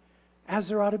woman, as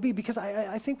there ought to be, because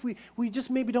I think we just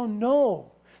maybe don't know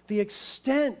the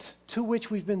extent to which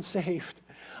we've been saved.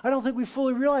 I don't think we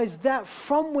fully realize that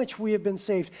from which we have been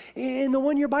saved. In the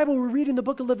one-year Bible we read in the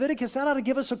book of Leviticus, that ought to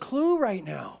give us a clue right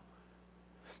now.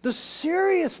 The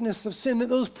seriousness of sin, that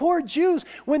those poor Jews,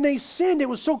 when they sinned, it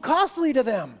was so costly to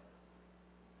them.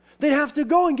 They'd have to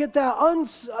go and get that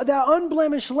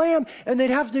unblemished lamb, and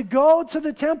they'd have to go to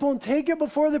the temple and take it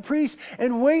before the priest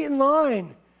and wait in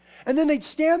line. And then they'd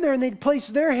stand there and they'd place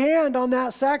their hand on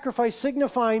that sacrifice,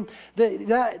 signifying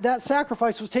that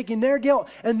sacrifice was taking their guilt.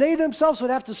 And they themselves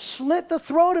would have to slit the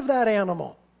throat of that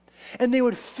animal. And they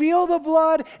would feel the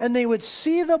blood, and they would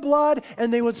see the blood,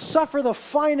 and they would suffer the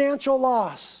financial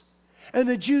loss. And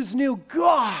the Jews knew,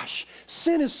 gosh,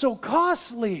 sin is so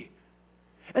costly.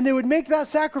 And they would make that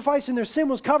sacrifice, and their sin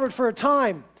was covered for a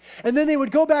time. And then they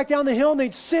would go back down the hill and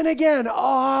they'd sin again.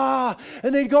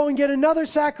 And they'd go and get another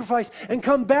sacrifice and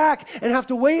come back and have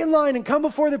to wait in line and come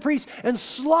before the priest and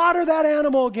slaughter that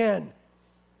animal again.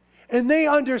 And they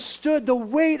understood the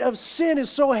weight of sin is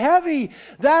so heavy.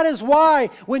 That is why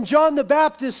when John the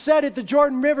Baptist said at the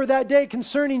Jordan River that day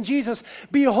concerning Jesus,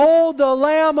 "Behold the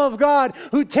Lamb of God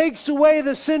who takes away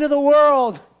the sin of the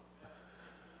world."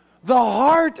 The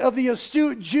heart of the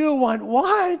astute Jew went,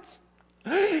 what?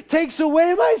 Takes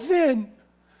away my sin.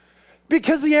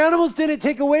 Because the animals didn't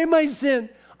take away my sin.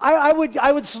 I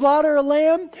would slaughter a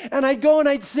lamb, and I'd go and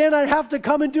I'd sin. I'd have to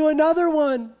come and do another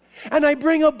one. And I'd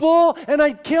bring a bull, and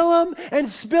I'd kill him and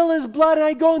spill his blood, and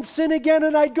I'd go and sin again,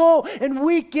 and I'd go and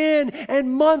week in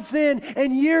and month in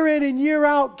and year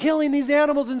out killing these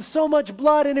animals in so much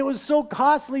blood, and it was so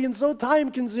costly and so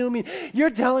time consuming. You're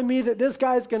telling me that this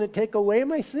guy's going to take away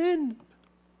my sin?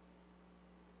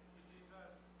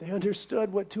 They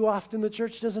understood what too often the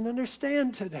church doesn't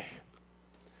understand today.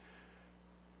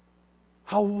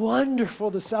 How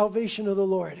wonderful the salvation of the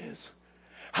Lord is.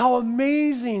 How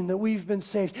amazing that we've been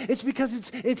saved. It's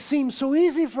because it seems so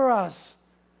easy for us.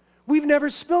 We've never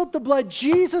spilt the blood.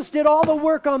 Jesus did all the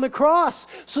work on the cross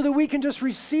so that we can just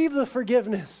receive the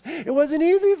forgiveness. It wasn't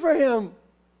easy for him.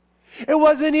 It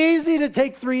wasn't easy to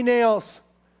take 3 nails.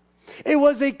 It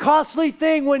was a costly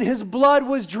thing when his blood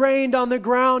was drained on the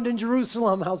ground in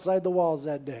Jerusalem outside the walls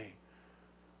that day.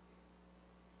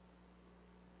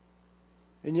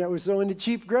 And yet we're so into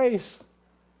cheap grace.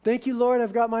 Thank you, Lord,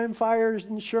 I've got my fire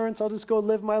insurance. I'll just go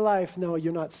live my life. No,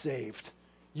 you're not saved.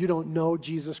 You don't know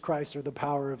Jesus Christ or the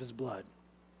power of his blood.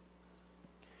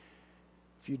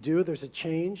 If you do, there's a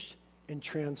changed and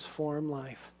transformed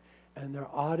life. And there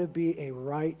ought to be a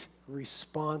right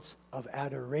response of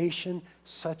adoration,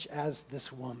 such as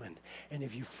this woman. And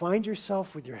if you find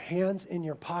yourself with your hands in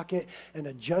your pocket and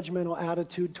a judgmental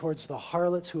attitude towards the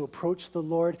harlots who approach the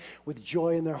Lord with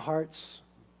joy in their hearts,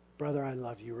 brother, I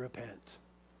love you. Repent.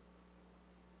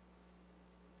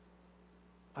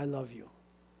 I love you.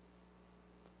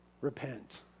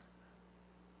 Repent.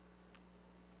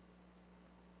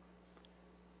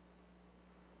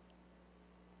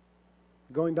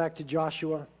 Going back to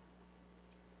Joshua,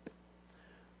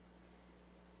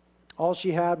 all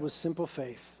she had was simple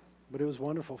faith, but it was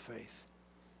wonderful faith.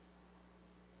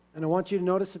 And I want you to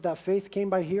notice that faith came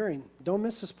by hearing. Don't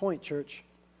miss this point, church.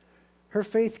 Her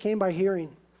faith came by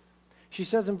hearing. She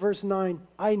says in verse 9,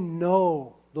 I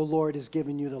know the Lord has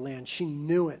given you the land. She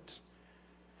knew it.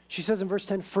 She says in verse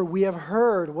 10, for we have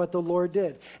heard what the Lord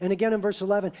did. And again in verse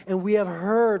 11, and we have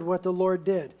heard what the Lord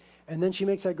did. And then she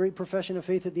makes that great profession of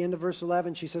faith at the end of verse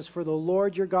 11. She says, for the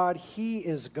Lord your God, he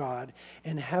is God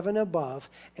in heaven above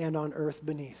and on earth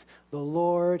beneath. The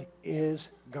Lord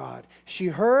is God. She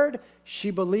heard, she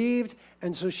believed,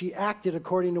 and so she acted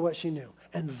according to what she knew.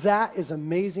 And that is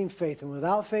amazing faith. And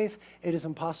without faith, it is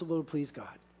impossible to please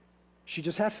God. She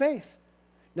just had faith.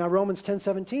 Now, Romans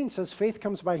 10:17 says faith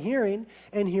comes by hearing,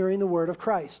 and hearing the word of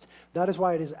Christ. That is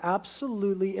why it is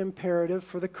absolutely imperative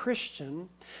for the Christian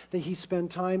that he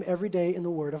spend time every day in the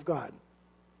word of God.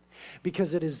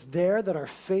 Because it is there that our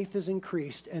faith is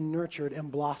increased and nurtured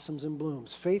and blossoms and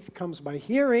blooms. Faith comes by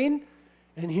hearing,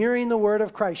 and hearing the word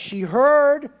of Christ. She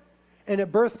heard, and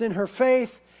it birthed in her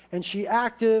faith, and she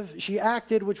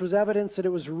acted, which was evidence that it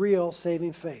was real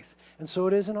saving faith. And so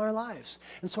it is in our lives.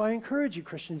 And so I encourage you,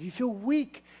 Christian, if you feel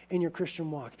weak in your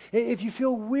Christian walk, if you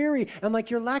feel weary and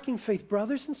like you're lacking faith,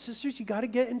 brothers and sisters, you got to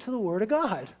get into the Word of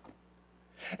God.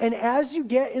 And as you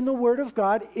get in the Word of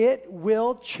God, it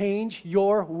will change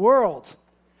your world.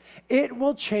 It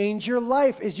will change your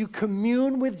life as you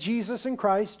commune with Jesus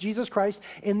Christ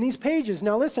in these pages.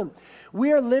 Now listen,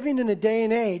 we are living in a day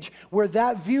and age where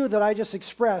that view that I just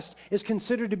expressed is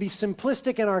considered to be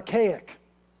simplistic and archaic.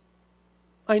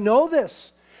 I know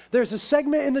this. There's a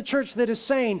segment in the church that is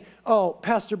saying, oh,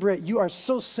 Pastor Britt, you are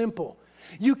so simple.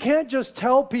 You can't just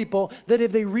tell people that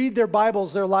if they read their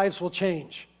Bibles, their lives will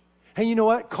change. Hey, you know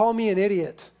what? Call me an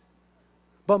idiot.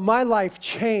 But my life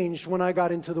changed when I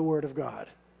got into the Word of God.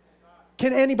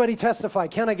 Can anybody testify?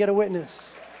 Can I get a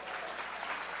witness?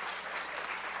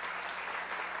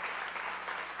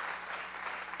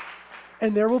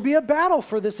 And there will be a battle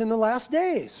for this in the last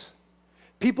days.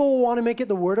 People will want to make it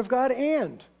the Word of God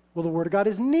and. Well, the Word of God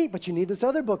is neat, but you need this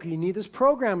other book, or you need this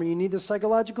program, or you need this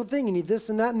psychological thing, you need this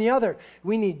and that and the other.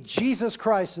 We need Jesus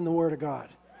Christ in the Word of God.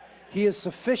 He is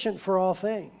sufficient for all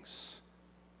things.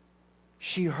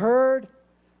 She heard,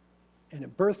 and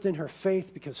it birthed in her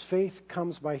faith, because faith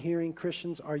comes by hearing.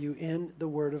 Christians, are you in the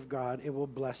Word of God? It will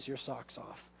bless your socks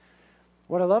off.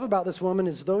 What I love about this woman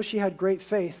is though she had great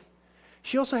faith,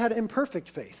 she also had imperfect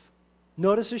faith.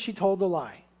 Notice as she told the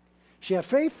lie. She had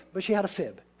faith, but she had a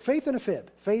fib. Faith and a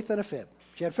fib. Faith and a fib.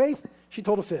 She had faith, she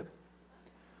told a fib.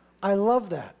 I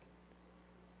love that.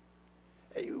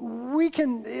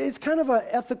 It's kind of an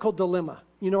ethical dilemma.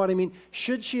 You know what I mean?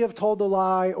 Should she have told the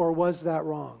lie, or was that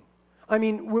wrong? I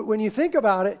mean, when you think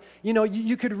about it, you know,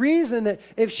 you could reason that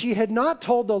if she had not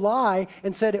told the lie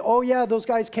and said, oh yeah, those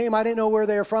guys came, I didn't know where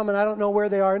they were from, and I don't know where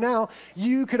they are now,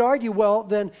 you could argue, well,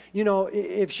 then, you know,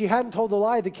 if she hadn't told the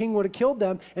lie, the king would have killed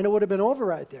them, and it would have been over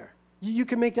right there. You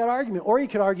can make that argument. Or you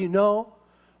could argue, no,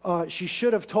 she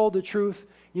should have told the truth,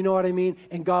 you know what I mean,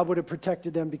 and God would have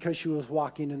protected them because she was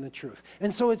walking in the truth.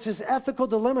 And so it's this ethical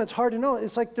dilemma. It's hard to know.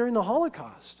 It's like during the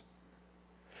Holocaust,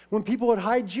 when people would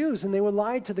hide Jews and they would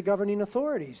lie to the governing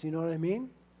authorities, you know what I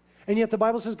mean? And yet the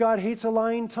Bible says God hates a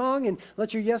lying tongue, and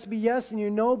let your yes be yes and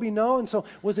your no be no. And so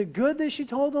was it good that she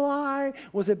told the lie?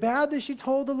 Was it bad that she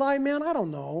told the lie? Man, I don't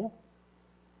know.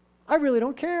 I really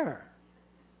don't care.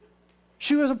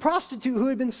 She was a prostitute who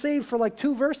had been saved for like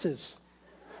 2 verses.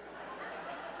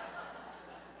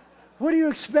 What do you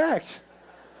expect?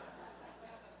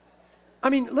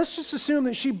 I mean, let's just assume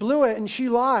that she blew it and she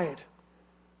lied.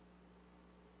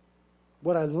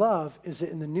 What I love is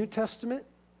that in the New Testament,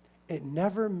 it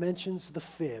never mentions the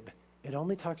fib. It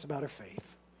only talks about her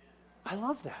faith. I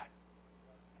love that.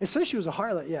 It says she was a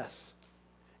harlot, yes.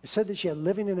 It said that she had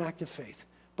living and active faith.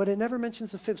 But it never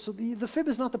mentions the fib. So the fib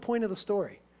is not the point of the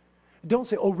story. Don't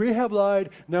say, oh, Rahab lied,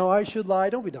 now I should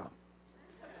lie. Don't be dumb.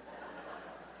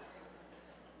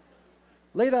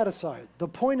 Lay that aside. The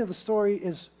point of the story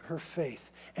is her faith,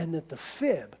 and that the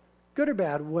fib, good or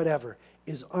bad, whatever,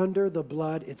 is under the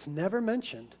blood. It's never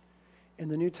mentioned in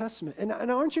the New Testament. And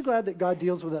aren't you glad that God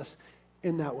deals with us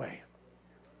in that way?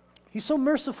 He's so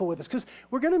merciful with us because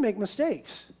we're going to make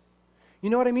mistakes. You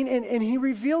know what I mean? And he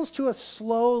reveals to us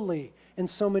slowly in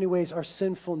so many ways our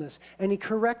sinfulness, and he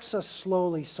corrects us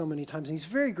slowly so many times, and he's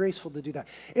very graceful to do that.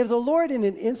 If the Lord in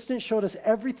an instant showed us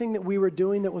everything that we were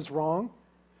doing that was wrong,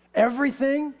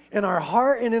 everything in our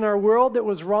heart and in our world that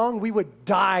was wrong, we would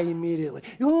die immediately.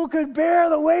 Who could bear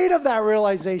the weight of that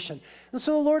realization? And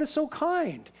so the Lord is so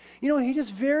kind. You know, he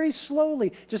just very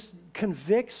slowly just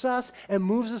convicts us and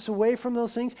moves us away from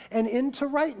those things and into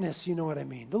rightness, you know what I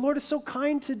mean? The Lord is so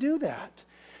kind to do that.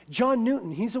 John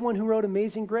Newton, he's the one who wrote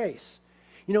Amazing Grace.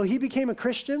 You know, he became a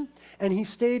Christian and he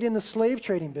stayed in the slave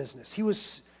trading business. He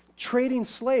was trading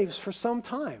slaves for some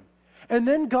time. And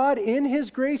then God, in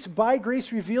his grace, by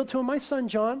grace, revealed to him, my son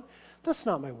John, that's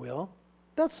not my will.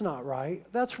 That's not right.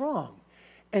 That's wrong.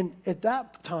 And at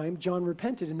that time, John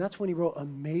repented, and that's when he wrote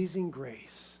Amazing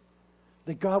Grace.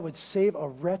 That God would save a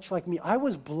wretch like me. I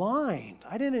was blind.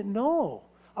 I didn't know.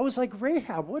 I was like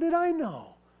Rahab. What did I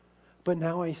know? But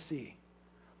now I see.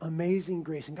 Amazing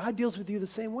grace. And God deals with you the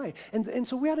same way. And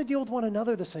so we ought to deal with one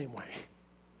another the same way.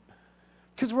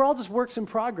 Because we're all just works in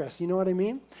progress, you know what I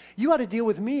mean? You ought to deal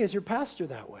with me as your pastor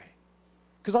that way.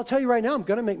 Because I'll tell you right now, I'm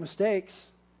going to make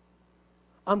mistakes.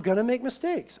 I'm going to make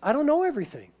mistakes. I don't know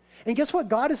everything. And guess what?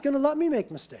 God is going to let me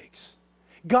make mistakes.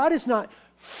 God is not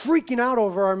freaking out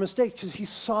over our mistakes because he's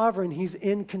sovereign. He's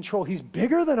in control. He's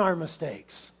bigger than our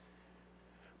mistakes.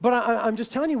 But I'm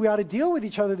just telling you, we ought to deal with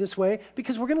each other this way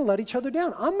because we're going to let each other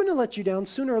down. I'm going to let you down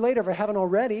sooner or later, if I haven't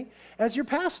already, as your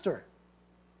pastor.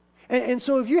 And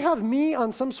so if you have me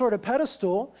on some sort of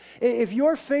pedestal, if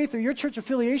your faith or your church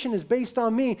affiliation is based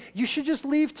on me, you should just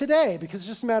leave today because it's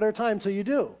just a matter of time till you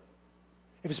do.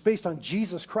 If it's based on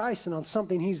Jesus Christ and on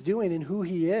something he's doing and who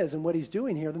he is and what he's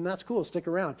doing here, then that's cool. Stick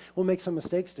around. We'll make some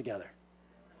mistakes together.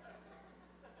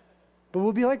 But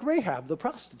we'll be like Rahab, the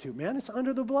prostitute, man. It's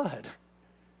under the blood.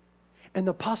 And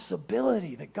the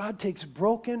possibility that God takes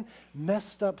broken,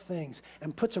 messed up things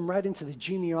and puts them right into the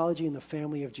genealogy and the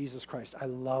family of Jesus Christ. I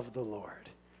love the Lord.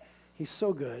 He's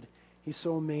so good. He's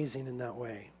so amazing in that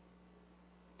way.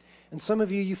 And some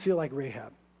of you, you feel like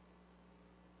Rahab.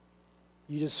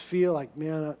 You just feel like,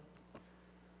 man,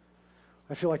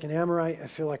 I feel like an Amorite. I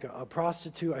feel like a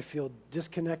prostitute. I feel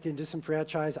disconnected and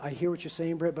disenfranchised. I hear what you're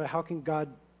saying, Britt, but how can God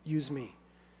use me?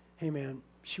 Hey, man,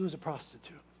 she was a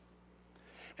prostitute.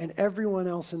 And everyone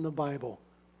else in the Bible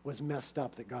was messed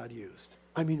up that God used.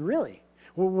 I mean, really?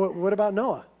 What about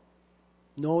Noah?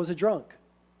 Noah was a drunk.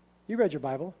 You read your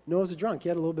Bible. Noah was a drunk. He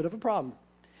had a little bit of a problem.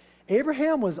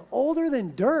 Abraham was older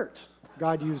than dirt.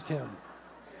 God used him.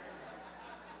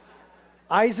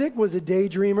 Isaac was a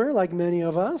daydreamer, like many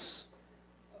of us.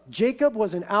 Jacob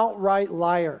was an outright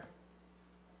liar.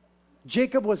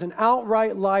 Jacob was an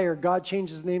outright liar. God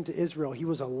changed his name to Israel. He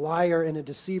was a liar and a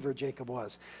deceiver, Jacob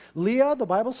was. Leah, the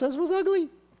Bible says, was ugly.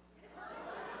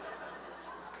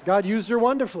 God used her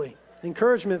wonderfully.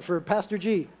 Encouragement for Pastor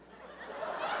G.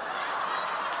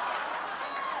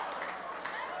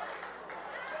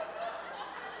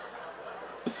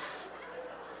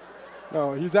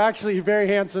 No, he's actually a very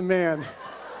handsome man.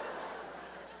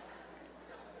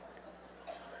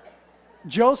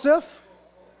 Joseph,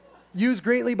 used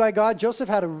greatly by God. Joseph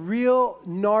had a real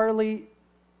gnarly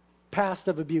past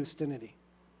of abuse, didn't he?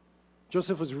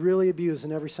 Joseph was really abused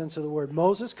in every sense of the word.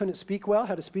 Moses couldn't speak well,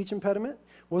 had a speech impediment,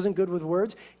 wasn't good with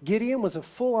words. Gideon was a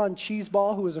full-on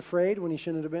cheeseball who was afraid when he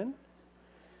shouldn't have been.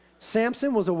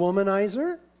 Samson was a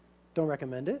womanizer. Don't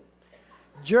recommend it.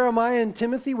 Jeremiah and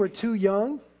Timothy were too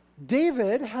young.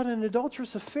 David had an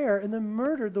adulterous affair and then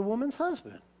murdered the woman's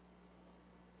husband.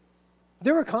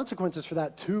 There were consequences for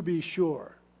that, to be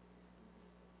sure.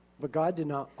 But God did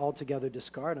not altogether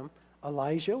discard him.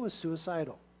 Elijah was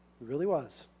suicidal. He really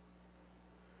was.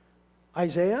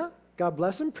 Isaiah, God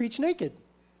bless him, preached naked.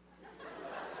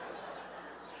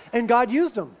 And God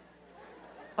used him.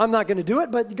 I'm not going to do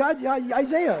it, but God,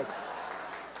 Isaiah.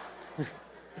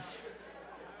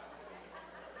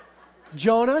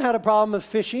 Jonah had a problem of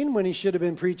fishing when he should have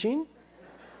been preaching.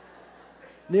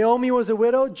 Naomi was a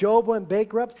widow. Job went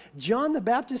bankrupt. John the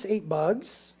Baptist ate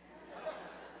bugs.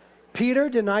 Peter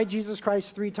denied Jesus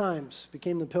Christ 3 times,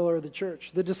 became the pillar of the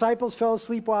church. The disciples fell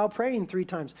asleep while praying 3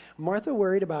 times. Martha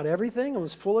worried about everything and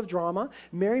was full of drama.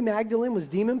 Mary Magdalene was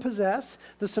demon-possessed.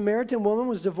 The Samaritan woman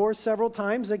was divorced several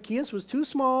times. Zacchaeus was too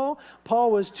small.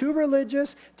 Paul was too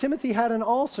religious. Timothy had an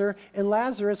ulcer, and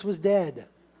Lazarus was dead.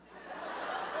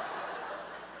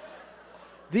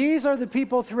 These are the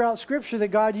people throughout Scripture that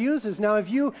God uses. Now, if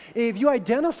you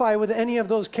identify with any of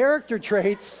those character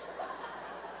traits,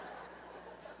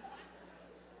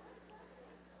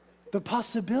 the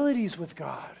possibilities with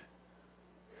God,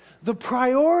 the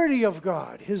priority of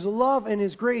God, His love and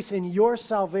His grace in your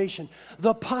salvation,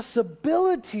 the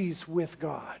possibilities with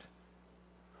God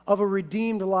of a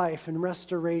redeemed life and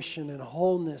restoration and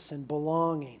wholeness and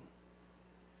belonging.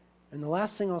 And the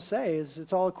last thing I'll say is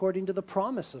it's all according to the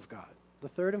promise of God. The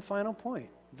third and final point,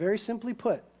 very simply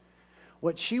put,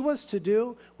 what she was to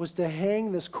do was to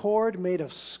hang this cord made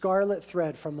of scarlet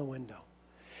thread from the window.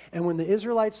 And when the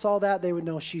Israelites saw that, they would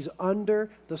know she's under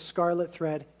the scarlet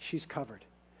thread, she's covered.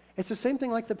 It's the same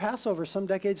thing like the Passover some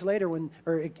decades later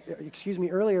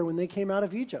earlier when they came out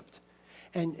of Egypt.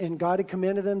 And God had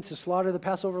commanded them to slaughter the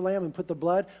Passover lamb and put the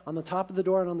blood on the top of the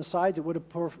door and on the sides. It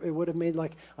would have made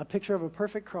like a picture of a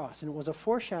perfect cross, and it was a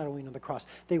foreshadowing of the cross.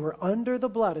 They were under the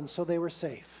blood, and so they were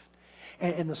safe.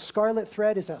 And the scarlet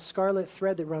thread is that scarlet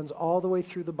thread that runs all the way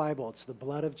through the Bible. It's the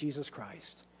blood of Jesus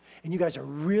Christ. And you guys are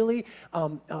really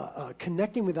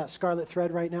connecting with that scarlet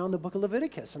thread right now in the book of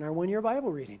Leviticus in our one-year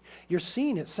Bible reading. You're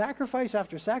seeing it, sacrifice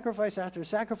after sacrifice after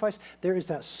sacrifice. There is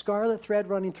that scarlet thread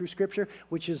running through Scripture,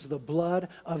 which is the blood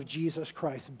of Jesus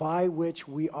Christ, by which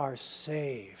we are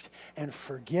saved and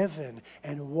forgiven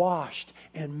and washed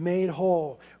and made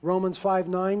whole. Romans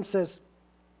 5:9 says,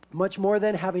 much more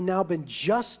than having now been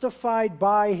justified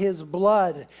by His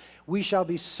blood, we shall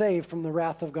be saved from the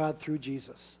wrath of God through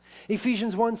Jesus.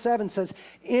 Ephesians 1:7 says,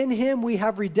 in Him we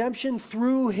have redemption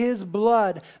through His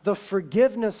blood, the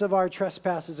forgiveness of our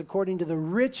trespasses according to the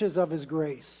riches of His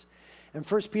grace. And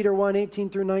 1 Peter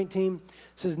 1:18 through 19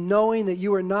 says, knowing that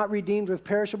you are not redeemed with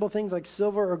perishable things like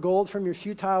silver or gold from your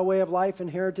futile way of life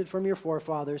inherited from your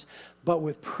forefathers, but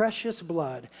with precious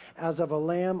blood, as of a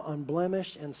lamb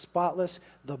unblemished and spotless,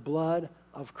 the blood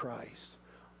of Christ.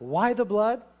 Why the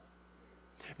blood?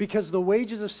 Because the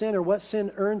wages of sin, or what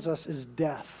sin earns us, is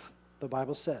death, the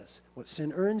Bible says. What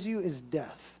sin earns you is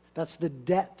death. That's the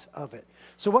debt of it.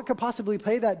 So what could possibly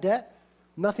pay that debt?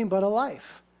 Nothing but a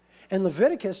life. And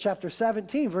Leviticus chapter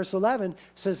 17, verse 11,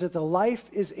 says that the life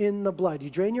is in the blood. You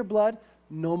drain your blood,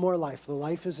 no more life. The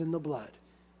life is in the blood.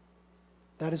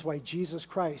 That is why Jesus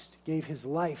Christ gave His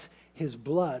life, His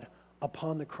blood,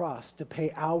 upon the cross to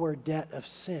pay our debt of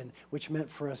sin, which meant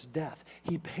for us death.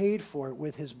 He paid for it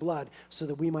with His blood so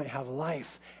that we might have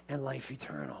life and life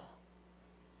eternal.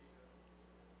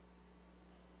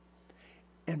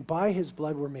 And by His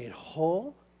blood we're made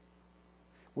whole.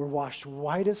 We're washed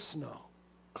white as snow,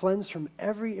 cleansed from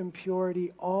every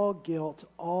impurity, all guilt,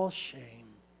 all shame,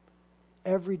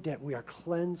 every debt. We are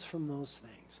cleansed from those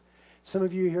things. Some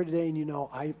of you are here today and you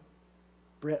know,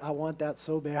 Britt, I want that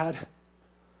so bad.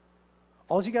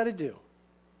 All you got to do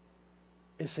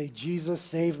is say, Jesus,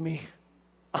 save me.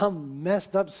 I'm a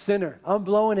messed up sinner. I'm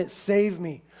blowing it. Save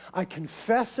me. I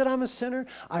confess that I'm a sinner.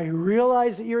 I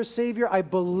realize that you're a Savior. I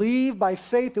believe by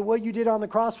faith that what you did on the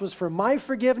cross was for my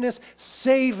forgiveness.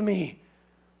 Save me.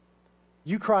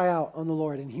 You cry out on the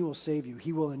Lord and He will save you.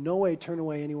 He will in no way turn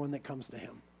away anyone that comes to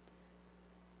Him.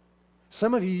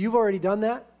 Some of you, you've already done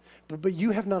that, but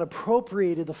you have not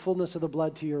appropriated the fullness of the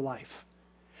blood to your life.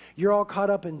 You're all caught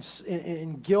up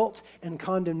in guilt and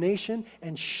condemnation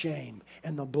and shame.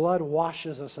 And the blood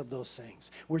washes us of those things.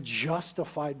 We're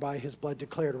justified by His blood,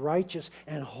 declared righteous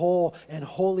and whole and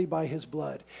holy by His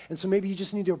blood. And so maybe you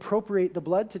just need to appropriate the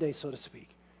blood today, so to speak.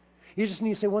 You just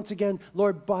need to say once again,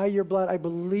 Lord, by your blood, I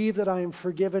believe that I am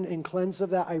forgiven and cleansed of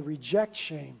that. I reject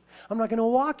shame. I'm not going to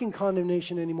walk in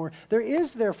condemnation anymore. There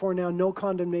is therefore now no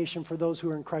condemnation for those who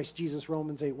are in Christ Jesus,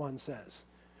 Romans 8:1 says.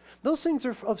 Those things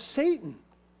are of Satan.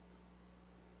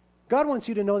 God wants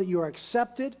you to know that you are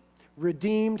accepted,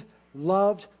 redeemed,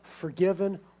 loved,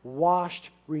 forgiven,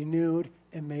 washed, renewed,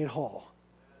 and made whole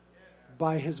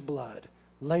by His blood.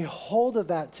 Lay hold of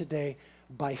that today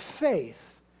by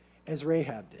faith as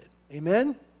Rahab did.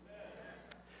 Amen?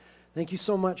 Thank you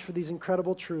so much for these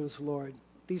incredible truths, Lord.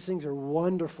 These things are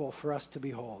wonderful for us to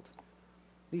behold.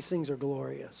 These things are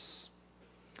glorious.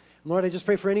 Lord, I just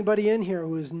pray for anybody in here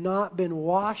who has not been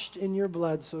washed in your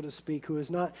blood, so to speak, who has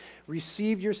not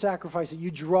received your sacrifice, that you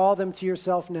draw them to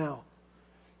yourself now.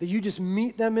 That you just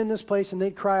meet them in this place and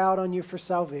they'd cry out on you for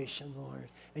salvation, Lord,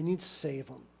 and you'd save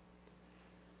them.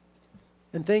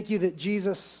 And thank you that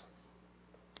Jesus,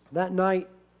 that night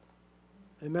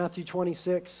in Matthew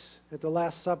 26, at the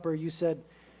Last Supper, you said,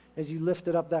 as you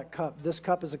lifted up that cup, this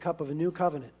cup is a cup of a new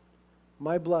covenant,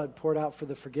 my blood poured out for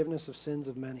the forgiveness of sins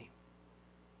of many.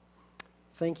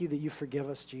 Thank you that you forgive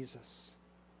us, Jesus.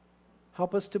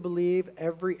 Help us to believe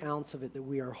every ounce of it, that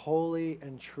we are wholly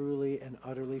and truly and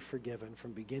utterly forgiven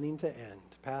from beginning to end,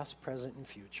 past, present, and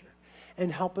future.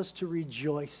 And help us to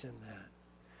rejoice in that,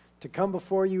 to come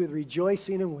before you with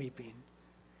rejoicing and weeping,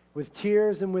 with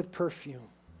tears and with perfume,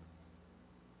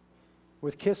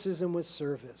 with kisses and with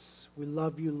service. We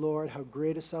love you, Lord. How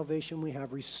great a salvation we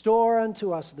have. Restore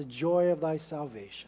unto us the joy of thy salvation.